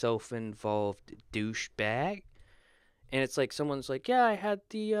a self-involved douchebag. And it's like someone's like, yeah, I had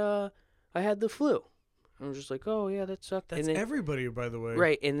the flu. I'm just like, oh, yeah, that sucked. That's everybody, by the way.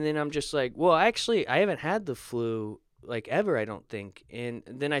 Right. And then I'm just like, well, actually, I haven't had the flu like ever, I don't think. And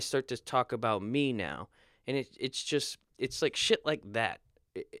then I start to talk about me now, and it's like shit like that.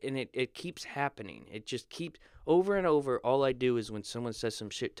 And it keeps happening. It just keeps over and over. All I do is when someone says some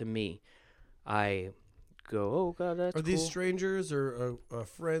shit to me, I go, "Oh God, that's Are these cool." strangers or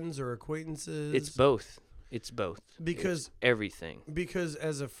friends or acquaintances? It's both. It's both. Because it's everything. Because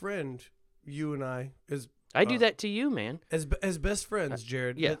as a friend, you and I I do that to you, man. as best friends,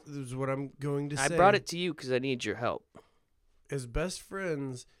 Jared. Yeah. That is what I'm going to say. I brought it to you because I need your help. As best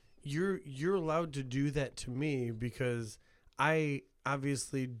friends, you're allowed to do that to me because I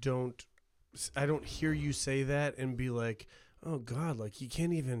obviously don't. I don't hear you say that and be like, "Oh God, like he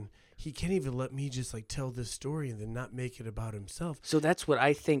can't even let me just like tell this story and then not make it about himself." So that's what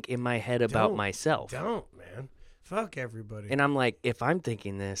I think in my head about myself. Don't, man. Fuck everybody. And I'm like, if I'm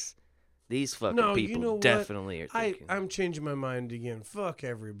thinking this, these fucking people you know definitely are what? thinking. I'm changing my mind again. Fuck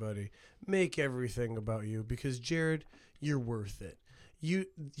everybody. Make everything about you because Jared, you're worth it. You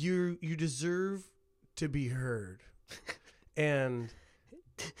deserve to be heard. And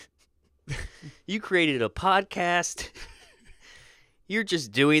you created a podcast. You're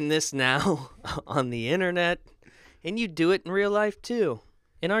just doing this now on the internet, and you do it in real life too.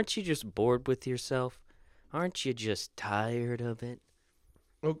 And aren't you just bored with yourself? Aren't you just tired of it?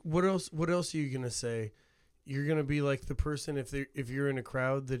 oh, what else are you gonna say? You're gonna be like the person if you're in a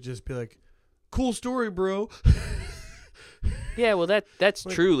crowd that just be like, "Cool story, bro." Yeah, well, that's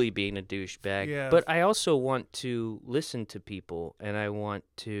Like, truly being a douchebag. Yeah. But I also want to listen to people, and I want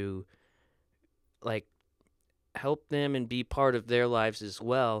to, like, help them and be part of their lives as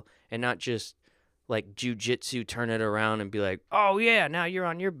well, and not just, like, jujitsu, turn it around and be like, oh, yeah, now you're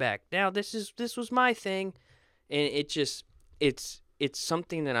on your back. Now this was my thing. And it's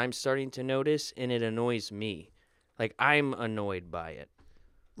something that I'm starting to notice, and it annoys me. Like, I'm annoyed by it.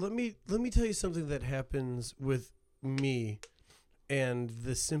 Let me tell you something that happens with me and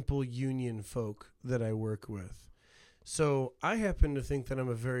the simple union folk that I work with. So I happen to think that I'm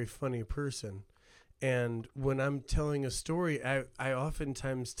a very funny person. And when I'm telling a story, I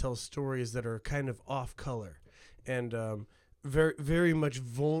oftentimes tell stories that are kind of off color and very, very much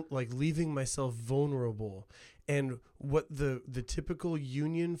like leaving myself vulnerable. And what the typical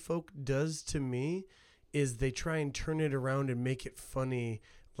union folk does to me is they try and turn it around and make it funny,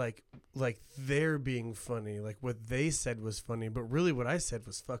 like they're being funny, like what they said was funny, but really what I said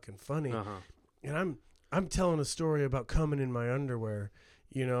was fucking funny. Uh-huh. And I'm telling a story about coming in my underwear,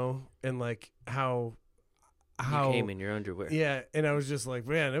 you know, and like how You came in your underwear. yeah, and I was just like,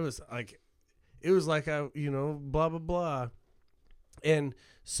 man, it was like I, you know, blah blah blah, and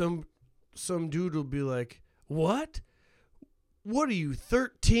some dude will be like, what are you,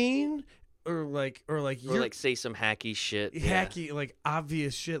 13? Or you're like say some hacky shit. hacky, like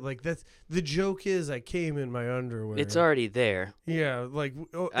obvious shit. Like that's the joke is I came in my underwear. It's already there. Yeah, like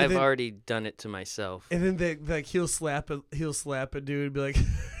I've already done it to myself. And then they like he'll slap a dude and be like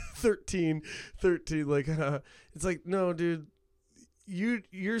 13 like it's like, no dude,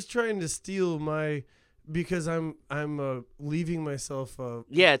 you're trying to steal my, because I'm leaving myself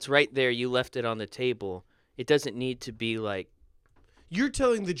Yeah, it's right there. You left it on the table. It doesn't need to be like, you're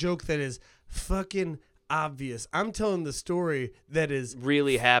telling the joke that is fucking obvious. I'm telling the story that is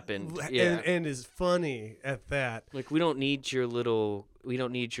really happened. Yeah. and is funny at that. Like we don't need your little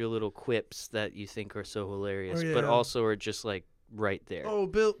quips that you think are so hilarious, but yeah. also are just like right there. Oh,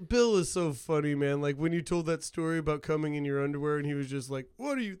 Bill is so funny, man. Like when you told that story about coming in your underwear and he was just like,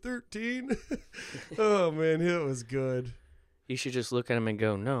 "What are you, 13?" Oh man, it was good. You should just look at him and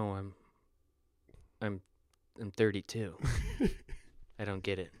go, "No, I'm 32." I don't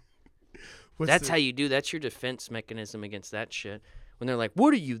get it. That's how you do. That's your defense mechanism against that shit. When they're like,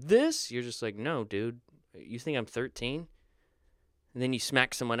 "What are you, this?" You're just like, "No, dude. You think I'm 13?" And then you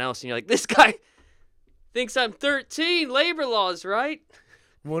smack someone else, and you're like, "This guy thinks I'm 13. Labor laws, right?"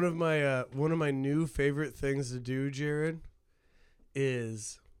 One of my new favorite things to do, Jared,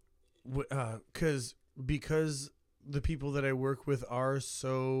 is because the people that I work with are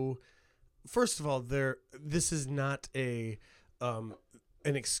so. First of all, this is not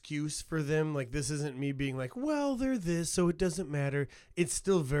an excuse for them. Like, this isn't me being like, well, they're this, so it doesn't matter. It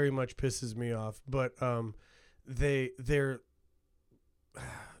still very much pisses me off. But they're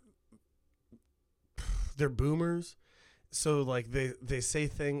boomers. So like they say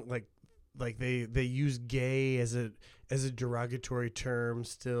things like they use gay as a derogatory term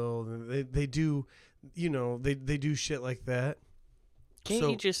still. They do, you know, they do shit like that.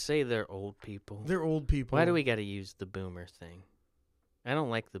 Can't you just say they're old people? They're old people. Why do we got to use the boomer thing? I don't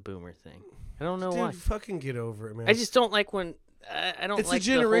like the boomer thing. I don't know why. Fucking get over it, man. I just don't like when I don't It's a like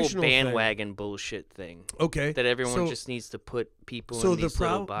the whole generational thing. bandwagon bullshit thing. Okay. That everyone So- just needs to put people So in these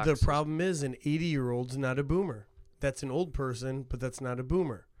little boxes. the problem is an 80-year-old's not a boomer. That's an old person, but that's not a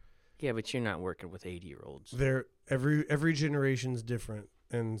boomer. Yeah, but you're not working with 80-year-olds. They're every generation's different,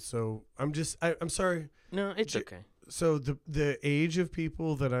 and so I'm sorry. No, it's okay. So the age of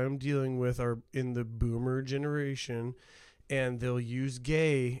people that I'm dealing with are in the boomer generation, and they'll use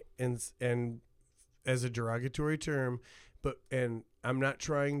gay and as a derogatory term, and I'm not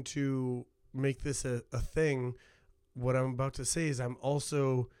trying to make this a thing. What I'm about to say is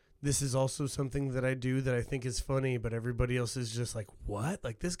this is also something that I do that I think is funny, but everybody else is just like, what?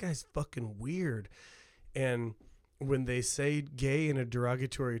 Like, this guy's fucking weird. And when they say gay in a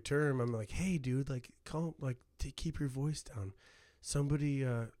derogatory term, I'm like, hey, dude, like, keep your voice down. Somebody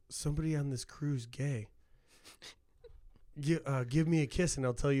on this crew's gay. Give me a kiss and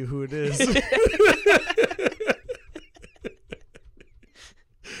I'll tell you who it is.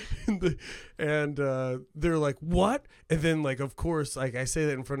 and they're like, what? And then, like, of course, like, I say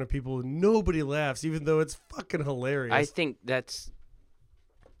that in front of people and nobody laughs, even though it's fucking hilarious. I think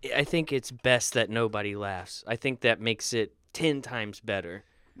it's best that nobody laughs. I think that makes it 10 times better.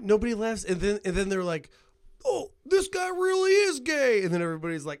 Nobody laughs, and then they're like, oh, this guy really is gay. And then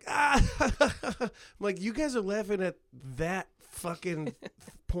everybody's like, ah. I'm like, you guys are laughing at that fucking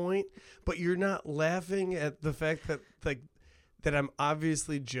point, but you're not laughing at the fact that, like, that I'm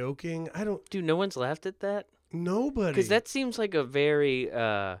obviously joking. Dude, no one's laughed at that? Nobody. Because that seems like a very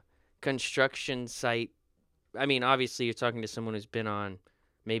construction site. I mean, obviously, you're talking to someone who's been on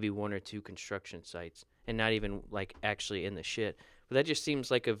maybe 1 or 2 construction sites and not even, like, actually in the shit. But that just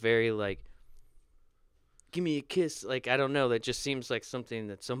seems like a very, like, give me a kiss. Like, I don't know. That just seems like something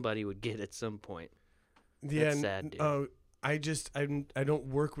that somebody would get at some point. Yeah, That's sad, dude. I don't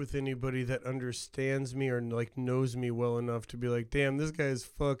work with anybody that understands me or, like, knows me well enough to be like, damn, this guy's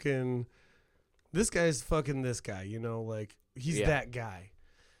fucking this guy, you know, like, he's that guy.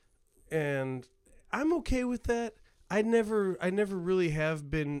 And I'm okay with that. I never really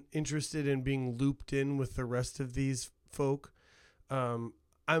have been interested in being looped in with the rest of these folk. I'm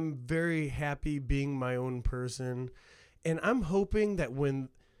very happy being my own person, and I'm hoping that when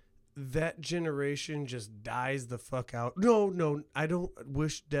that generation just dies the fuck out. No, I don't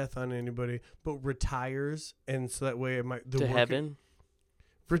wish death on anybody, but retires, and so that way it might to heaven.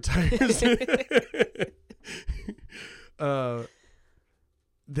 Retires.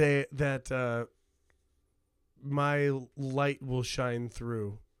 My light will shine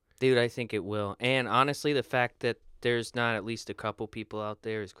through. Dude, I think it will. And honestly, the fact that there's not at least a couple people out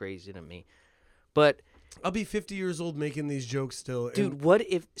there is crazy to me. But I'll be 50 years old making these jokes still. Dude, what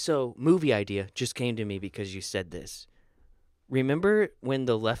if... So, movie idea just came to me because you said this. Remember when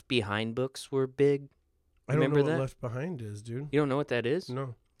the Left Behind books were big? I don't know what that? Left Behind is, dude. You don't know what that is?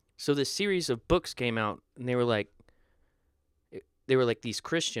 No. So this series of books came out, and they were like these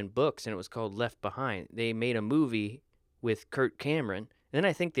Christian books, and it was called Left Behind. They made a movie with Kurt Cameron, and then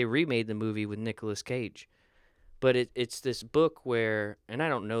I think they remade the movie with Nicolas Cage. But it's this book where, and I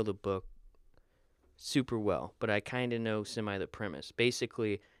don't know the book super well, but I kind of know the premise.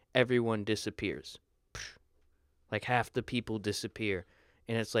 Basically, everyone disappears. Like, half the people disappear.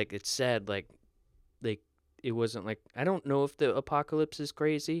 And it's like, it's sad, like it wasn't like, I don't know if the apocalypse is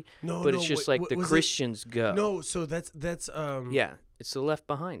crazy, but it's just like the Christians go. No, so that's yeah, it's the Left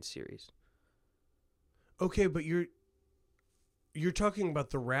Behind series. Okay, but you're talking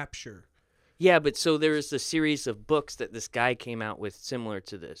about the rapture. Yeah, but so there is a series of books that this guy came out with similar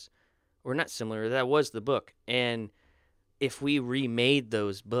to this. Or not similar, that was the book. And if we remade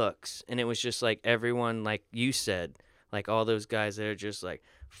those books, and it was just like everyone, like you said, like all those guys that are just like,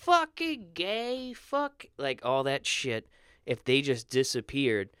 fucking gay, fuck, like all that shit, if they just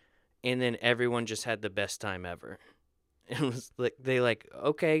disappeared, and then everyone just had the best time ever. It was like,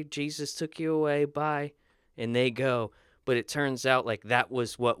 okay, Jesus took you away, bye, and they go. But it turns out, like, that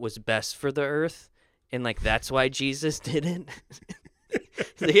was what was best for the earth, and, like, that's why Jesus did it.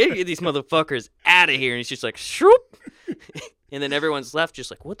 They gotta get these motherfuckers out of here, and he's just like, shoop, and then everyone's left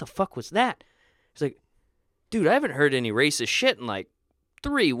just like, what the fuck was that? He's like, dude, I haven't heard any racist shit in, like,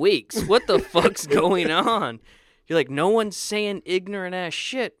 3 weeks. What the fuck's going on? You're like, no one's saying ignorant-ass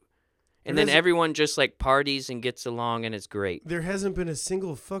shit. And then everyone just, like, parties and gets along, and it's great. There hasn't been a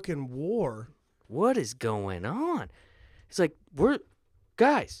single fucking war. What is going on? It's like,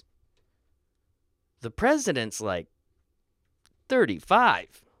 guys, the president's, like,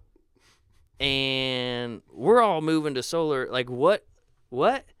 35. And we're all moving to solar. Like, what?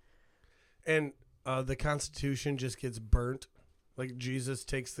 And the Constitution just gets burnt. Like, Jesus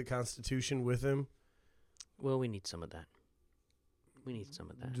takes the Constitution with him. Well, we need some of that. We need some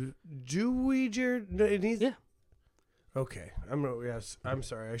of that. Do we, Jared? No, it needs. Yeah. Okay. Yes. I'm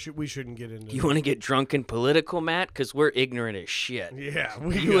sorry. We shouldn't get into. You want to get drunk and political, Matt? Because we're ignorant as shit. Yeah.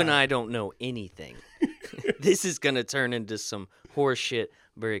 You and I don't know anything. This is gonna turn into some horse shit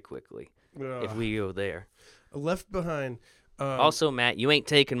very quickly if we go there. Left Behind. Also, Matt, you ain't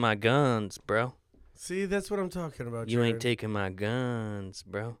taking my guns, bro. See, that's what I'm talking about. You Jared. ain't taking my guns,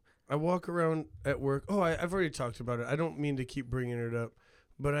 bro. I walk around at work. Oh, I've already talked about it. I don't mean to keep bringing it up,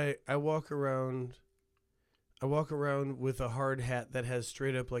 but I walk around. I walk around with a hard hat that has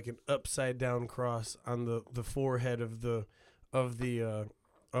straight up like an upside down cross on the forehead of the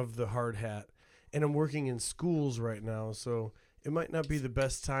hard hat, and I'm working in schools right now, so it might not be the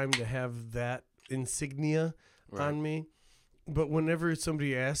best time to have that insignia on me. But whenever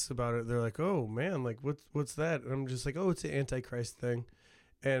somebody asks about it, they're like, "Oh man, like what's that?" And I'm just like, "Oh, it's an Antichrist thing,"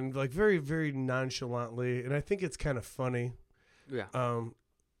 and like very very nonchalantly, and I think it's kind of funny. Yeah.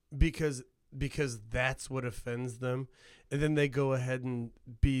 Because that's what offends them, and then they go ahead and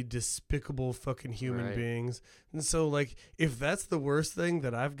be despicable fucking human beings. And so, like, if that's the worst thing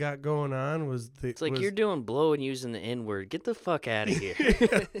that I've got going on it's like you're doing blow and using the N-word. Get the fuck out of here.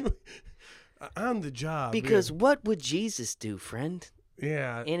 On the job. Because what would Jesus do, friend?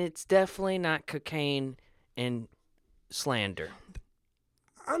 Yeah. And it's definitely not cocaine and slander.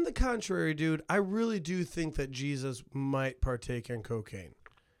 On the contrary, dude, I really do think that Jesus might partake in cocaine.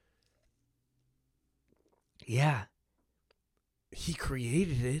 Yeah. He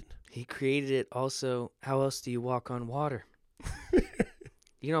created it. He created it also. How else do you walk on water?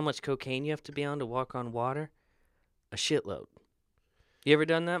 You know how much cocaine you have to be on to walk on water? A shitload. You ever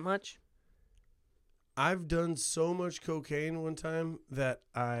done that much? I've done so much cocaine one time that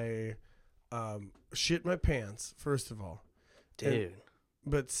I shit my pants, first of all. Dude.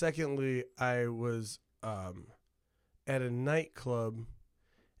 But secondly, I was at a nightclub,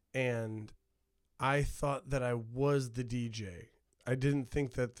 and I thought that I was the DJ. I didn't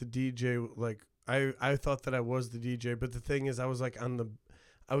think that the DJ, like, I thought that I was the DJ, but the thing is, I was like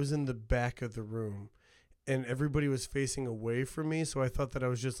I was in the back of the room, and everybody was facing away from me, so I thought that I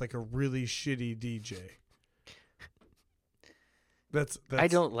was just like a really shitty DJ. That's I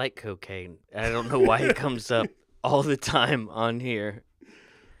don't like cocaine. I don't know why it comes up all the time on here.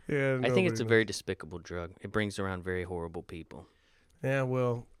 Yeah, I think it's a very despicable drug. It brings around very horrible people. Yeah,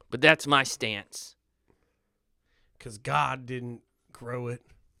 well, but that's my stance. Because God didn't grow it.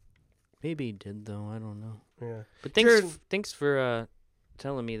 Maybe he did, though. I don't know. Yeah. But thanks for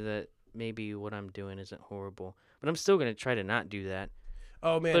telling me that maybe what I'm doing isn't horrible. But I'm still going to try to not do that.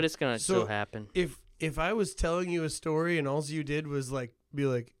 Oh, man. But it's going to still happen. If I was telling you a story and all you did was, like, be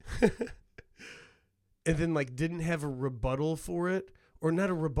like, and then, like, didn't have a rebuttal for it, or not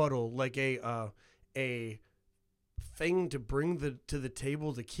a rebuttal, like a thing to bring to the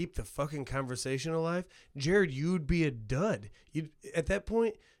table to keep the fucking conversation alive, Jared, you'd be a dud. At that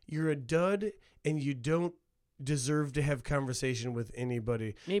point, you're a dud, and you don't deserve to have conversation with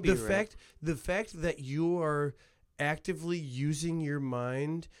anybody. Maybe the fact that you are actively using your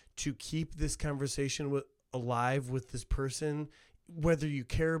mind to keep this conversation alive with this person, whether you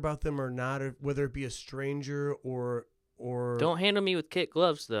care about them or not, or whether it be a stranger or don't handle me with kid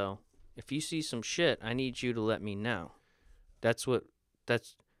gloves, though. If you see some shit, I need you to let me know. That's what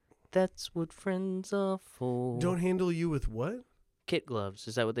friends are for. Don't handle you with what? Kit gloves.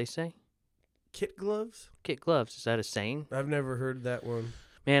 Is that what they say? Kit gloves? Kit gloves. Is that a saying? I've never heard that one.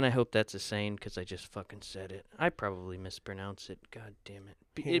 Man, I hope that's a saying because I just fucking said it. I probably mispronounce it. God damn it.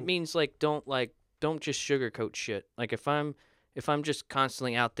 It means don't just sugarcoat shit. Like if I'm just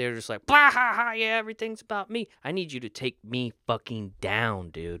constantly out there just like, blah, ha, ha, yeah, everything's about me. I need you to take me fucking down,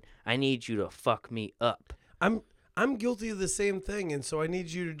 dude. I need you to fuck me up. I'm guilty of the same thing, and so I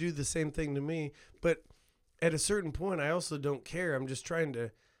need you to do the same thing to me. But at a certain point, I also don't care. I'm just trying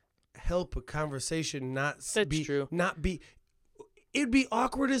to help a conversation true. It'd be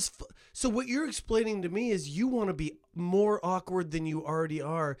awkward as so what you're explaining to me is you want to be more awkward than you already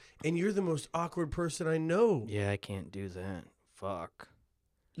are, and you're the most awkward person I know. Yeah, I can't do that. Fuck.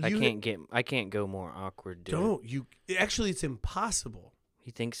 I can't go more awkward, dude. Don't you? Actually, it's impossible.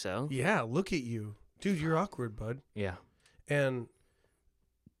 You think so? Yeah, look at you. Dude, you're awkward, bud. Yeah. And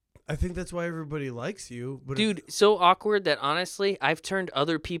I think that's why everybody likes you. But dude, so awkward that honestly, I've turned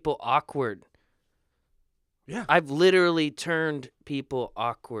other people awkward. Yeah. I've literally turned people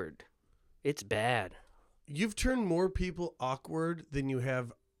awkward. It's bad. You've turned more people awkward than you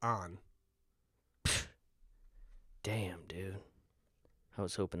have on. Damn, dude. I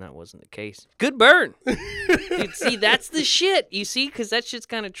was hoping that wasn't the case. Good burn. Dude, see, that's the shit. You see? Because that shit's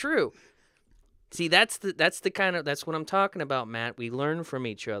kind of true. See, that's what I'm talking about, Matt. We learn from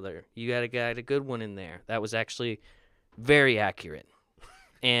each other. You got a good one in there. That was actually very accurate,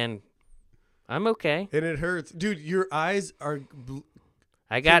 and I'm okay. And it hurts, dude. Your eyes are.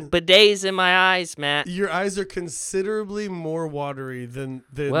 I got bidets in my eyes, Matt. Your eyes are considerably more watery than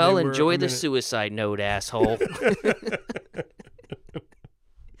Well, they were enjoy a the minute. suicide note, asshole.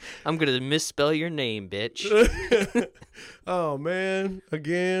 I'm gonna misspell your name, bitch. Oh man,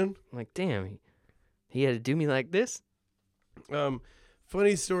 again. I'm like, damn, he had to do me like this.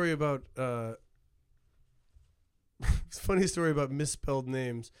 Funny story about misspelled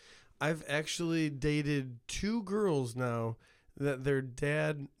names. I've actually dated 2 girls now that their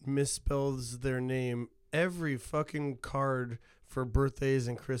dad misspells their name every fucking card for birthdays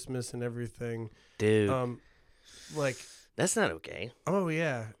and Christmas and everything. Dude, like, that's not okay. oh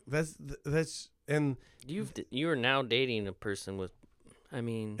yeah, that's and You are now dating a person with, I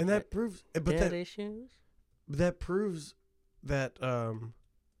mean, and that proves, but dad issues. that proves that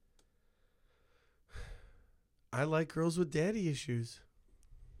I like girls with daddy issues.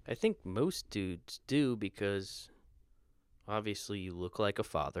 I think most dudes do because obviously you look like a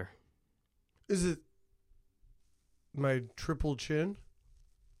father. Is it my triple chin?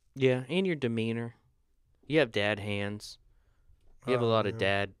 Yeah, and your demeanor. You have dad hands. You have a lot of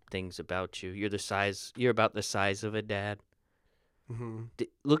dad things about you. You're about the size of a dad. Mm-hmm.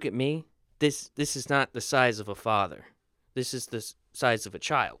 Look at me. This is not the size of a father. This is the size of a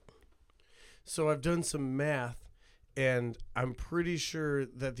child. So I've done some math, and I'm pretty sure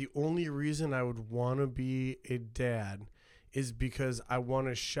that the only reason I would want to be a dad is because I want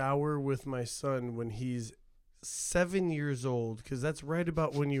to shower with my son when he's 7 years old, because that's right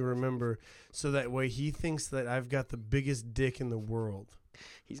about when you remember, so that way he thinks that I've got the biggest dick in the world.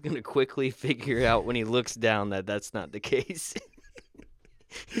 He's going to quickly figure out when he looks down that that's not the case.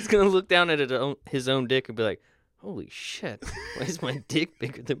 He's going to look down at his own dick and be like, holy shit, why is my dick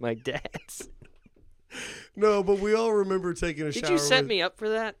bigger than my dad's? No, but we all remember taking a shower. Did you set me up for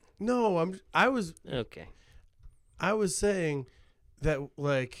that? No, I was Okay. I was saying that,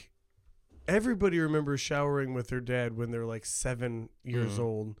 like, everybody remembers showering with their dad when they're like 7 years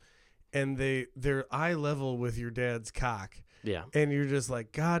old, and they're eye level with your dad's cock. Yeah. And you're just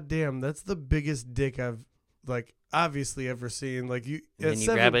like, God damn, that's the biggest dick I've, like, obviously ever seen. Like, you And then you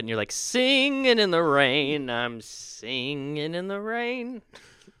grab it and you're like, singing in the rain, I'm singing in the rain.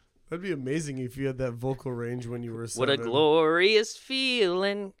 That'd be amazing if you had that vocal range when you were 7. What a glorious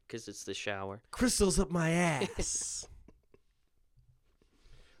feeling. Because it's the shower. Crystals up my ass.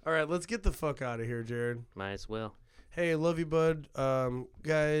 All right, let's get the fuck out of here, Jared. Might as well. Hey, love you, bud.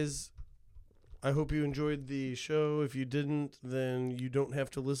 Guys, I hope you enjoyed the show. If you didn't, then you don't have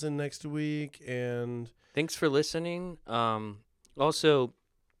to listen next week. And Thanks for listening. Also,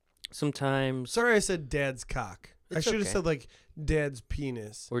 sometimes... sorry I said dad's cock. I It's should have okay. said, like, dad's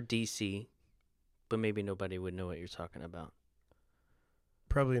penis. Or DC. But maybe nobody would know what you're talking about.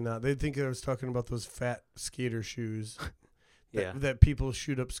 Probably not. They'd think I was talking about those fat skater shoes Yeah. that people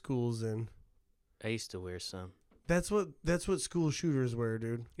shoot up schools in. I used to wear some. That's what school shooters wear,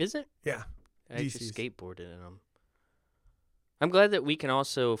 dude. Is it? Yeah. I just DCs. skateboarded in them. I'm glad that we can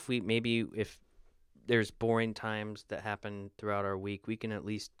also, if there's boring times that happen throughout our week, we can at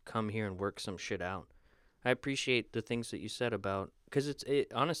least come here and work some shit out. I appreciate the things that you said about, because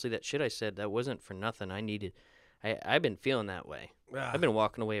honestly, that shit I said, that wasn't for nothing. I've been feeling that way. Ah, I've been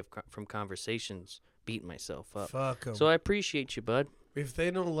walking away from conversations, beating myself up. fuck 'em. So I appreciate you, bud. If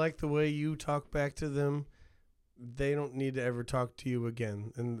they don't like the way you talk back to them, they don't need to ever talk to you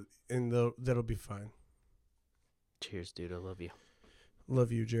again, and that'll be fine. Cheers, dude. I love you.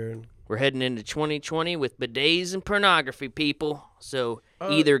 Love you, Jared. We're heading into 2020 with bidets and pornography, people. So Uh,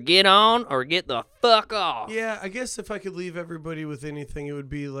 either get on or get the fuck off. Yeah, I guess if I could leave everybody with anything, it would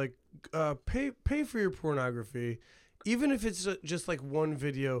be like, pay for your pornography, even if it's just like one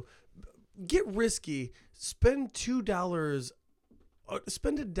video. Get risky. Spend $2.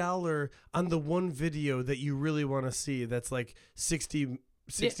 Spend $1 on the one video that you really want to see. That's like 63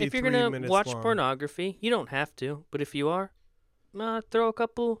 if you're gonna minutes watch long. pornography, you don't have to. But if you are, throw a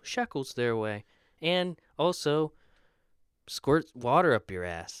couple shekels their way, and also squirt water up your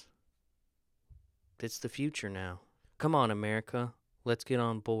ass. It's the future now. Come on, America. Let's get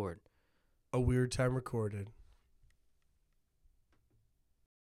on board. A Weird Time Recorded.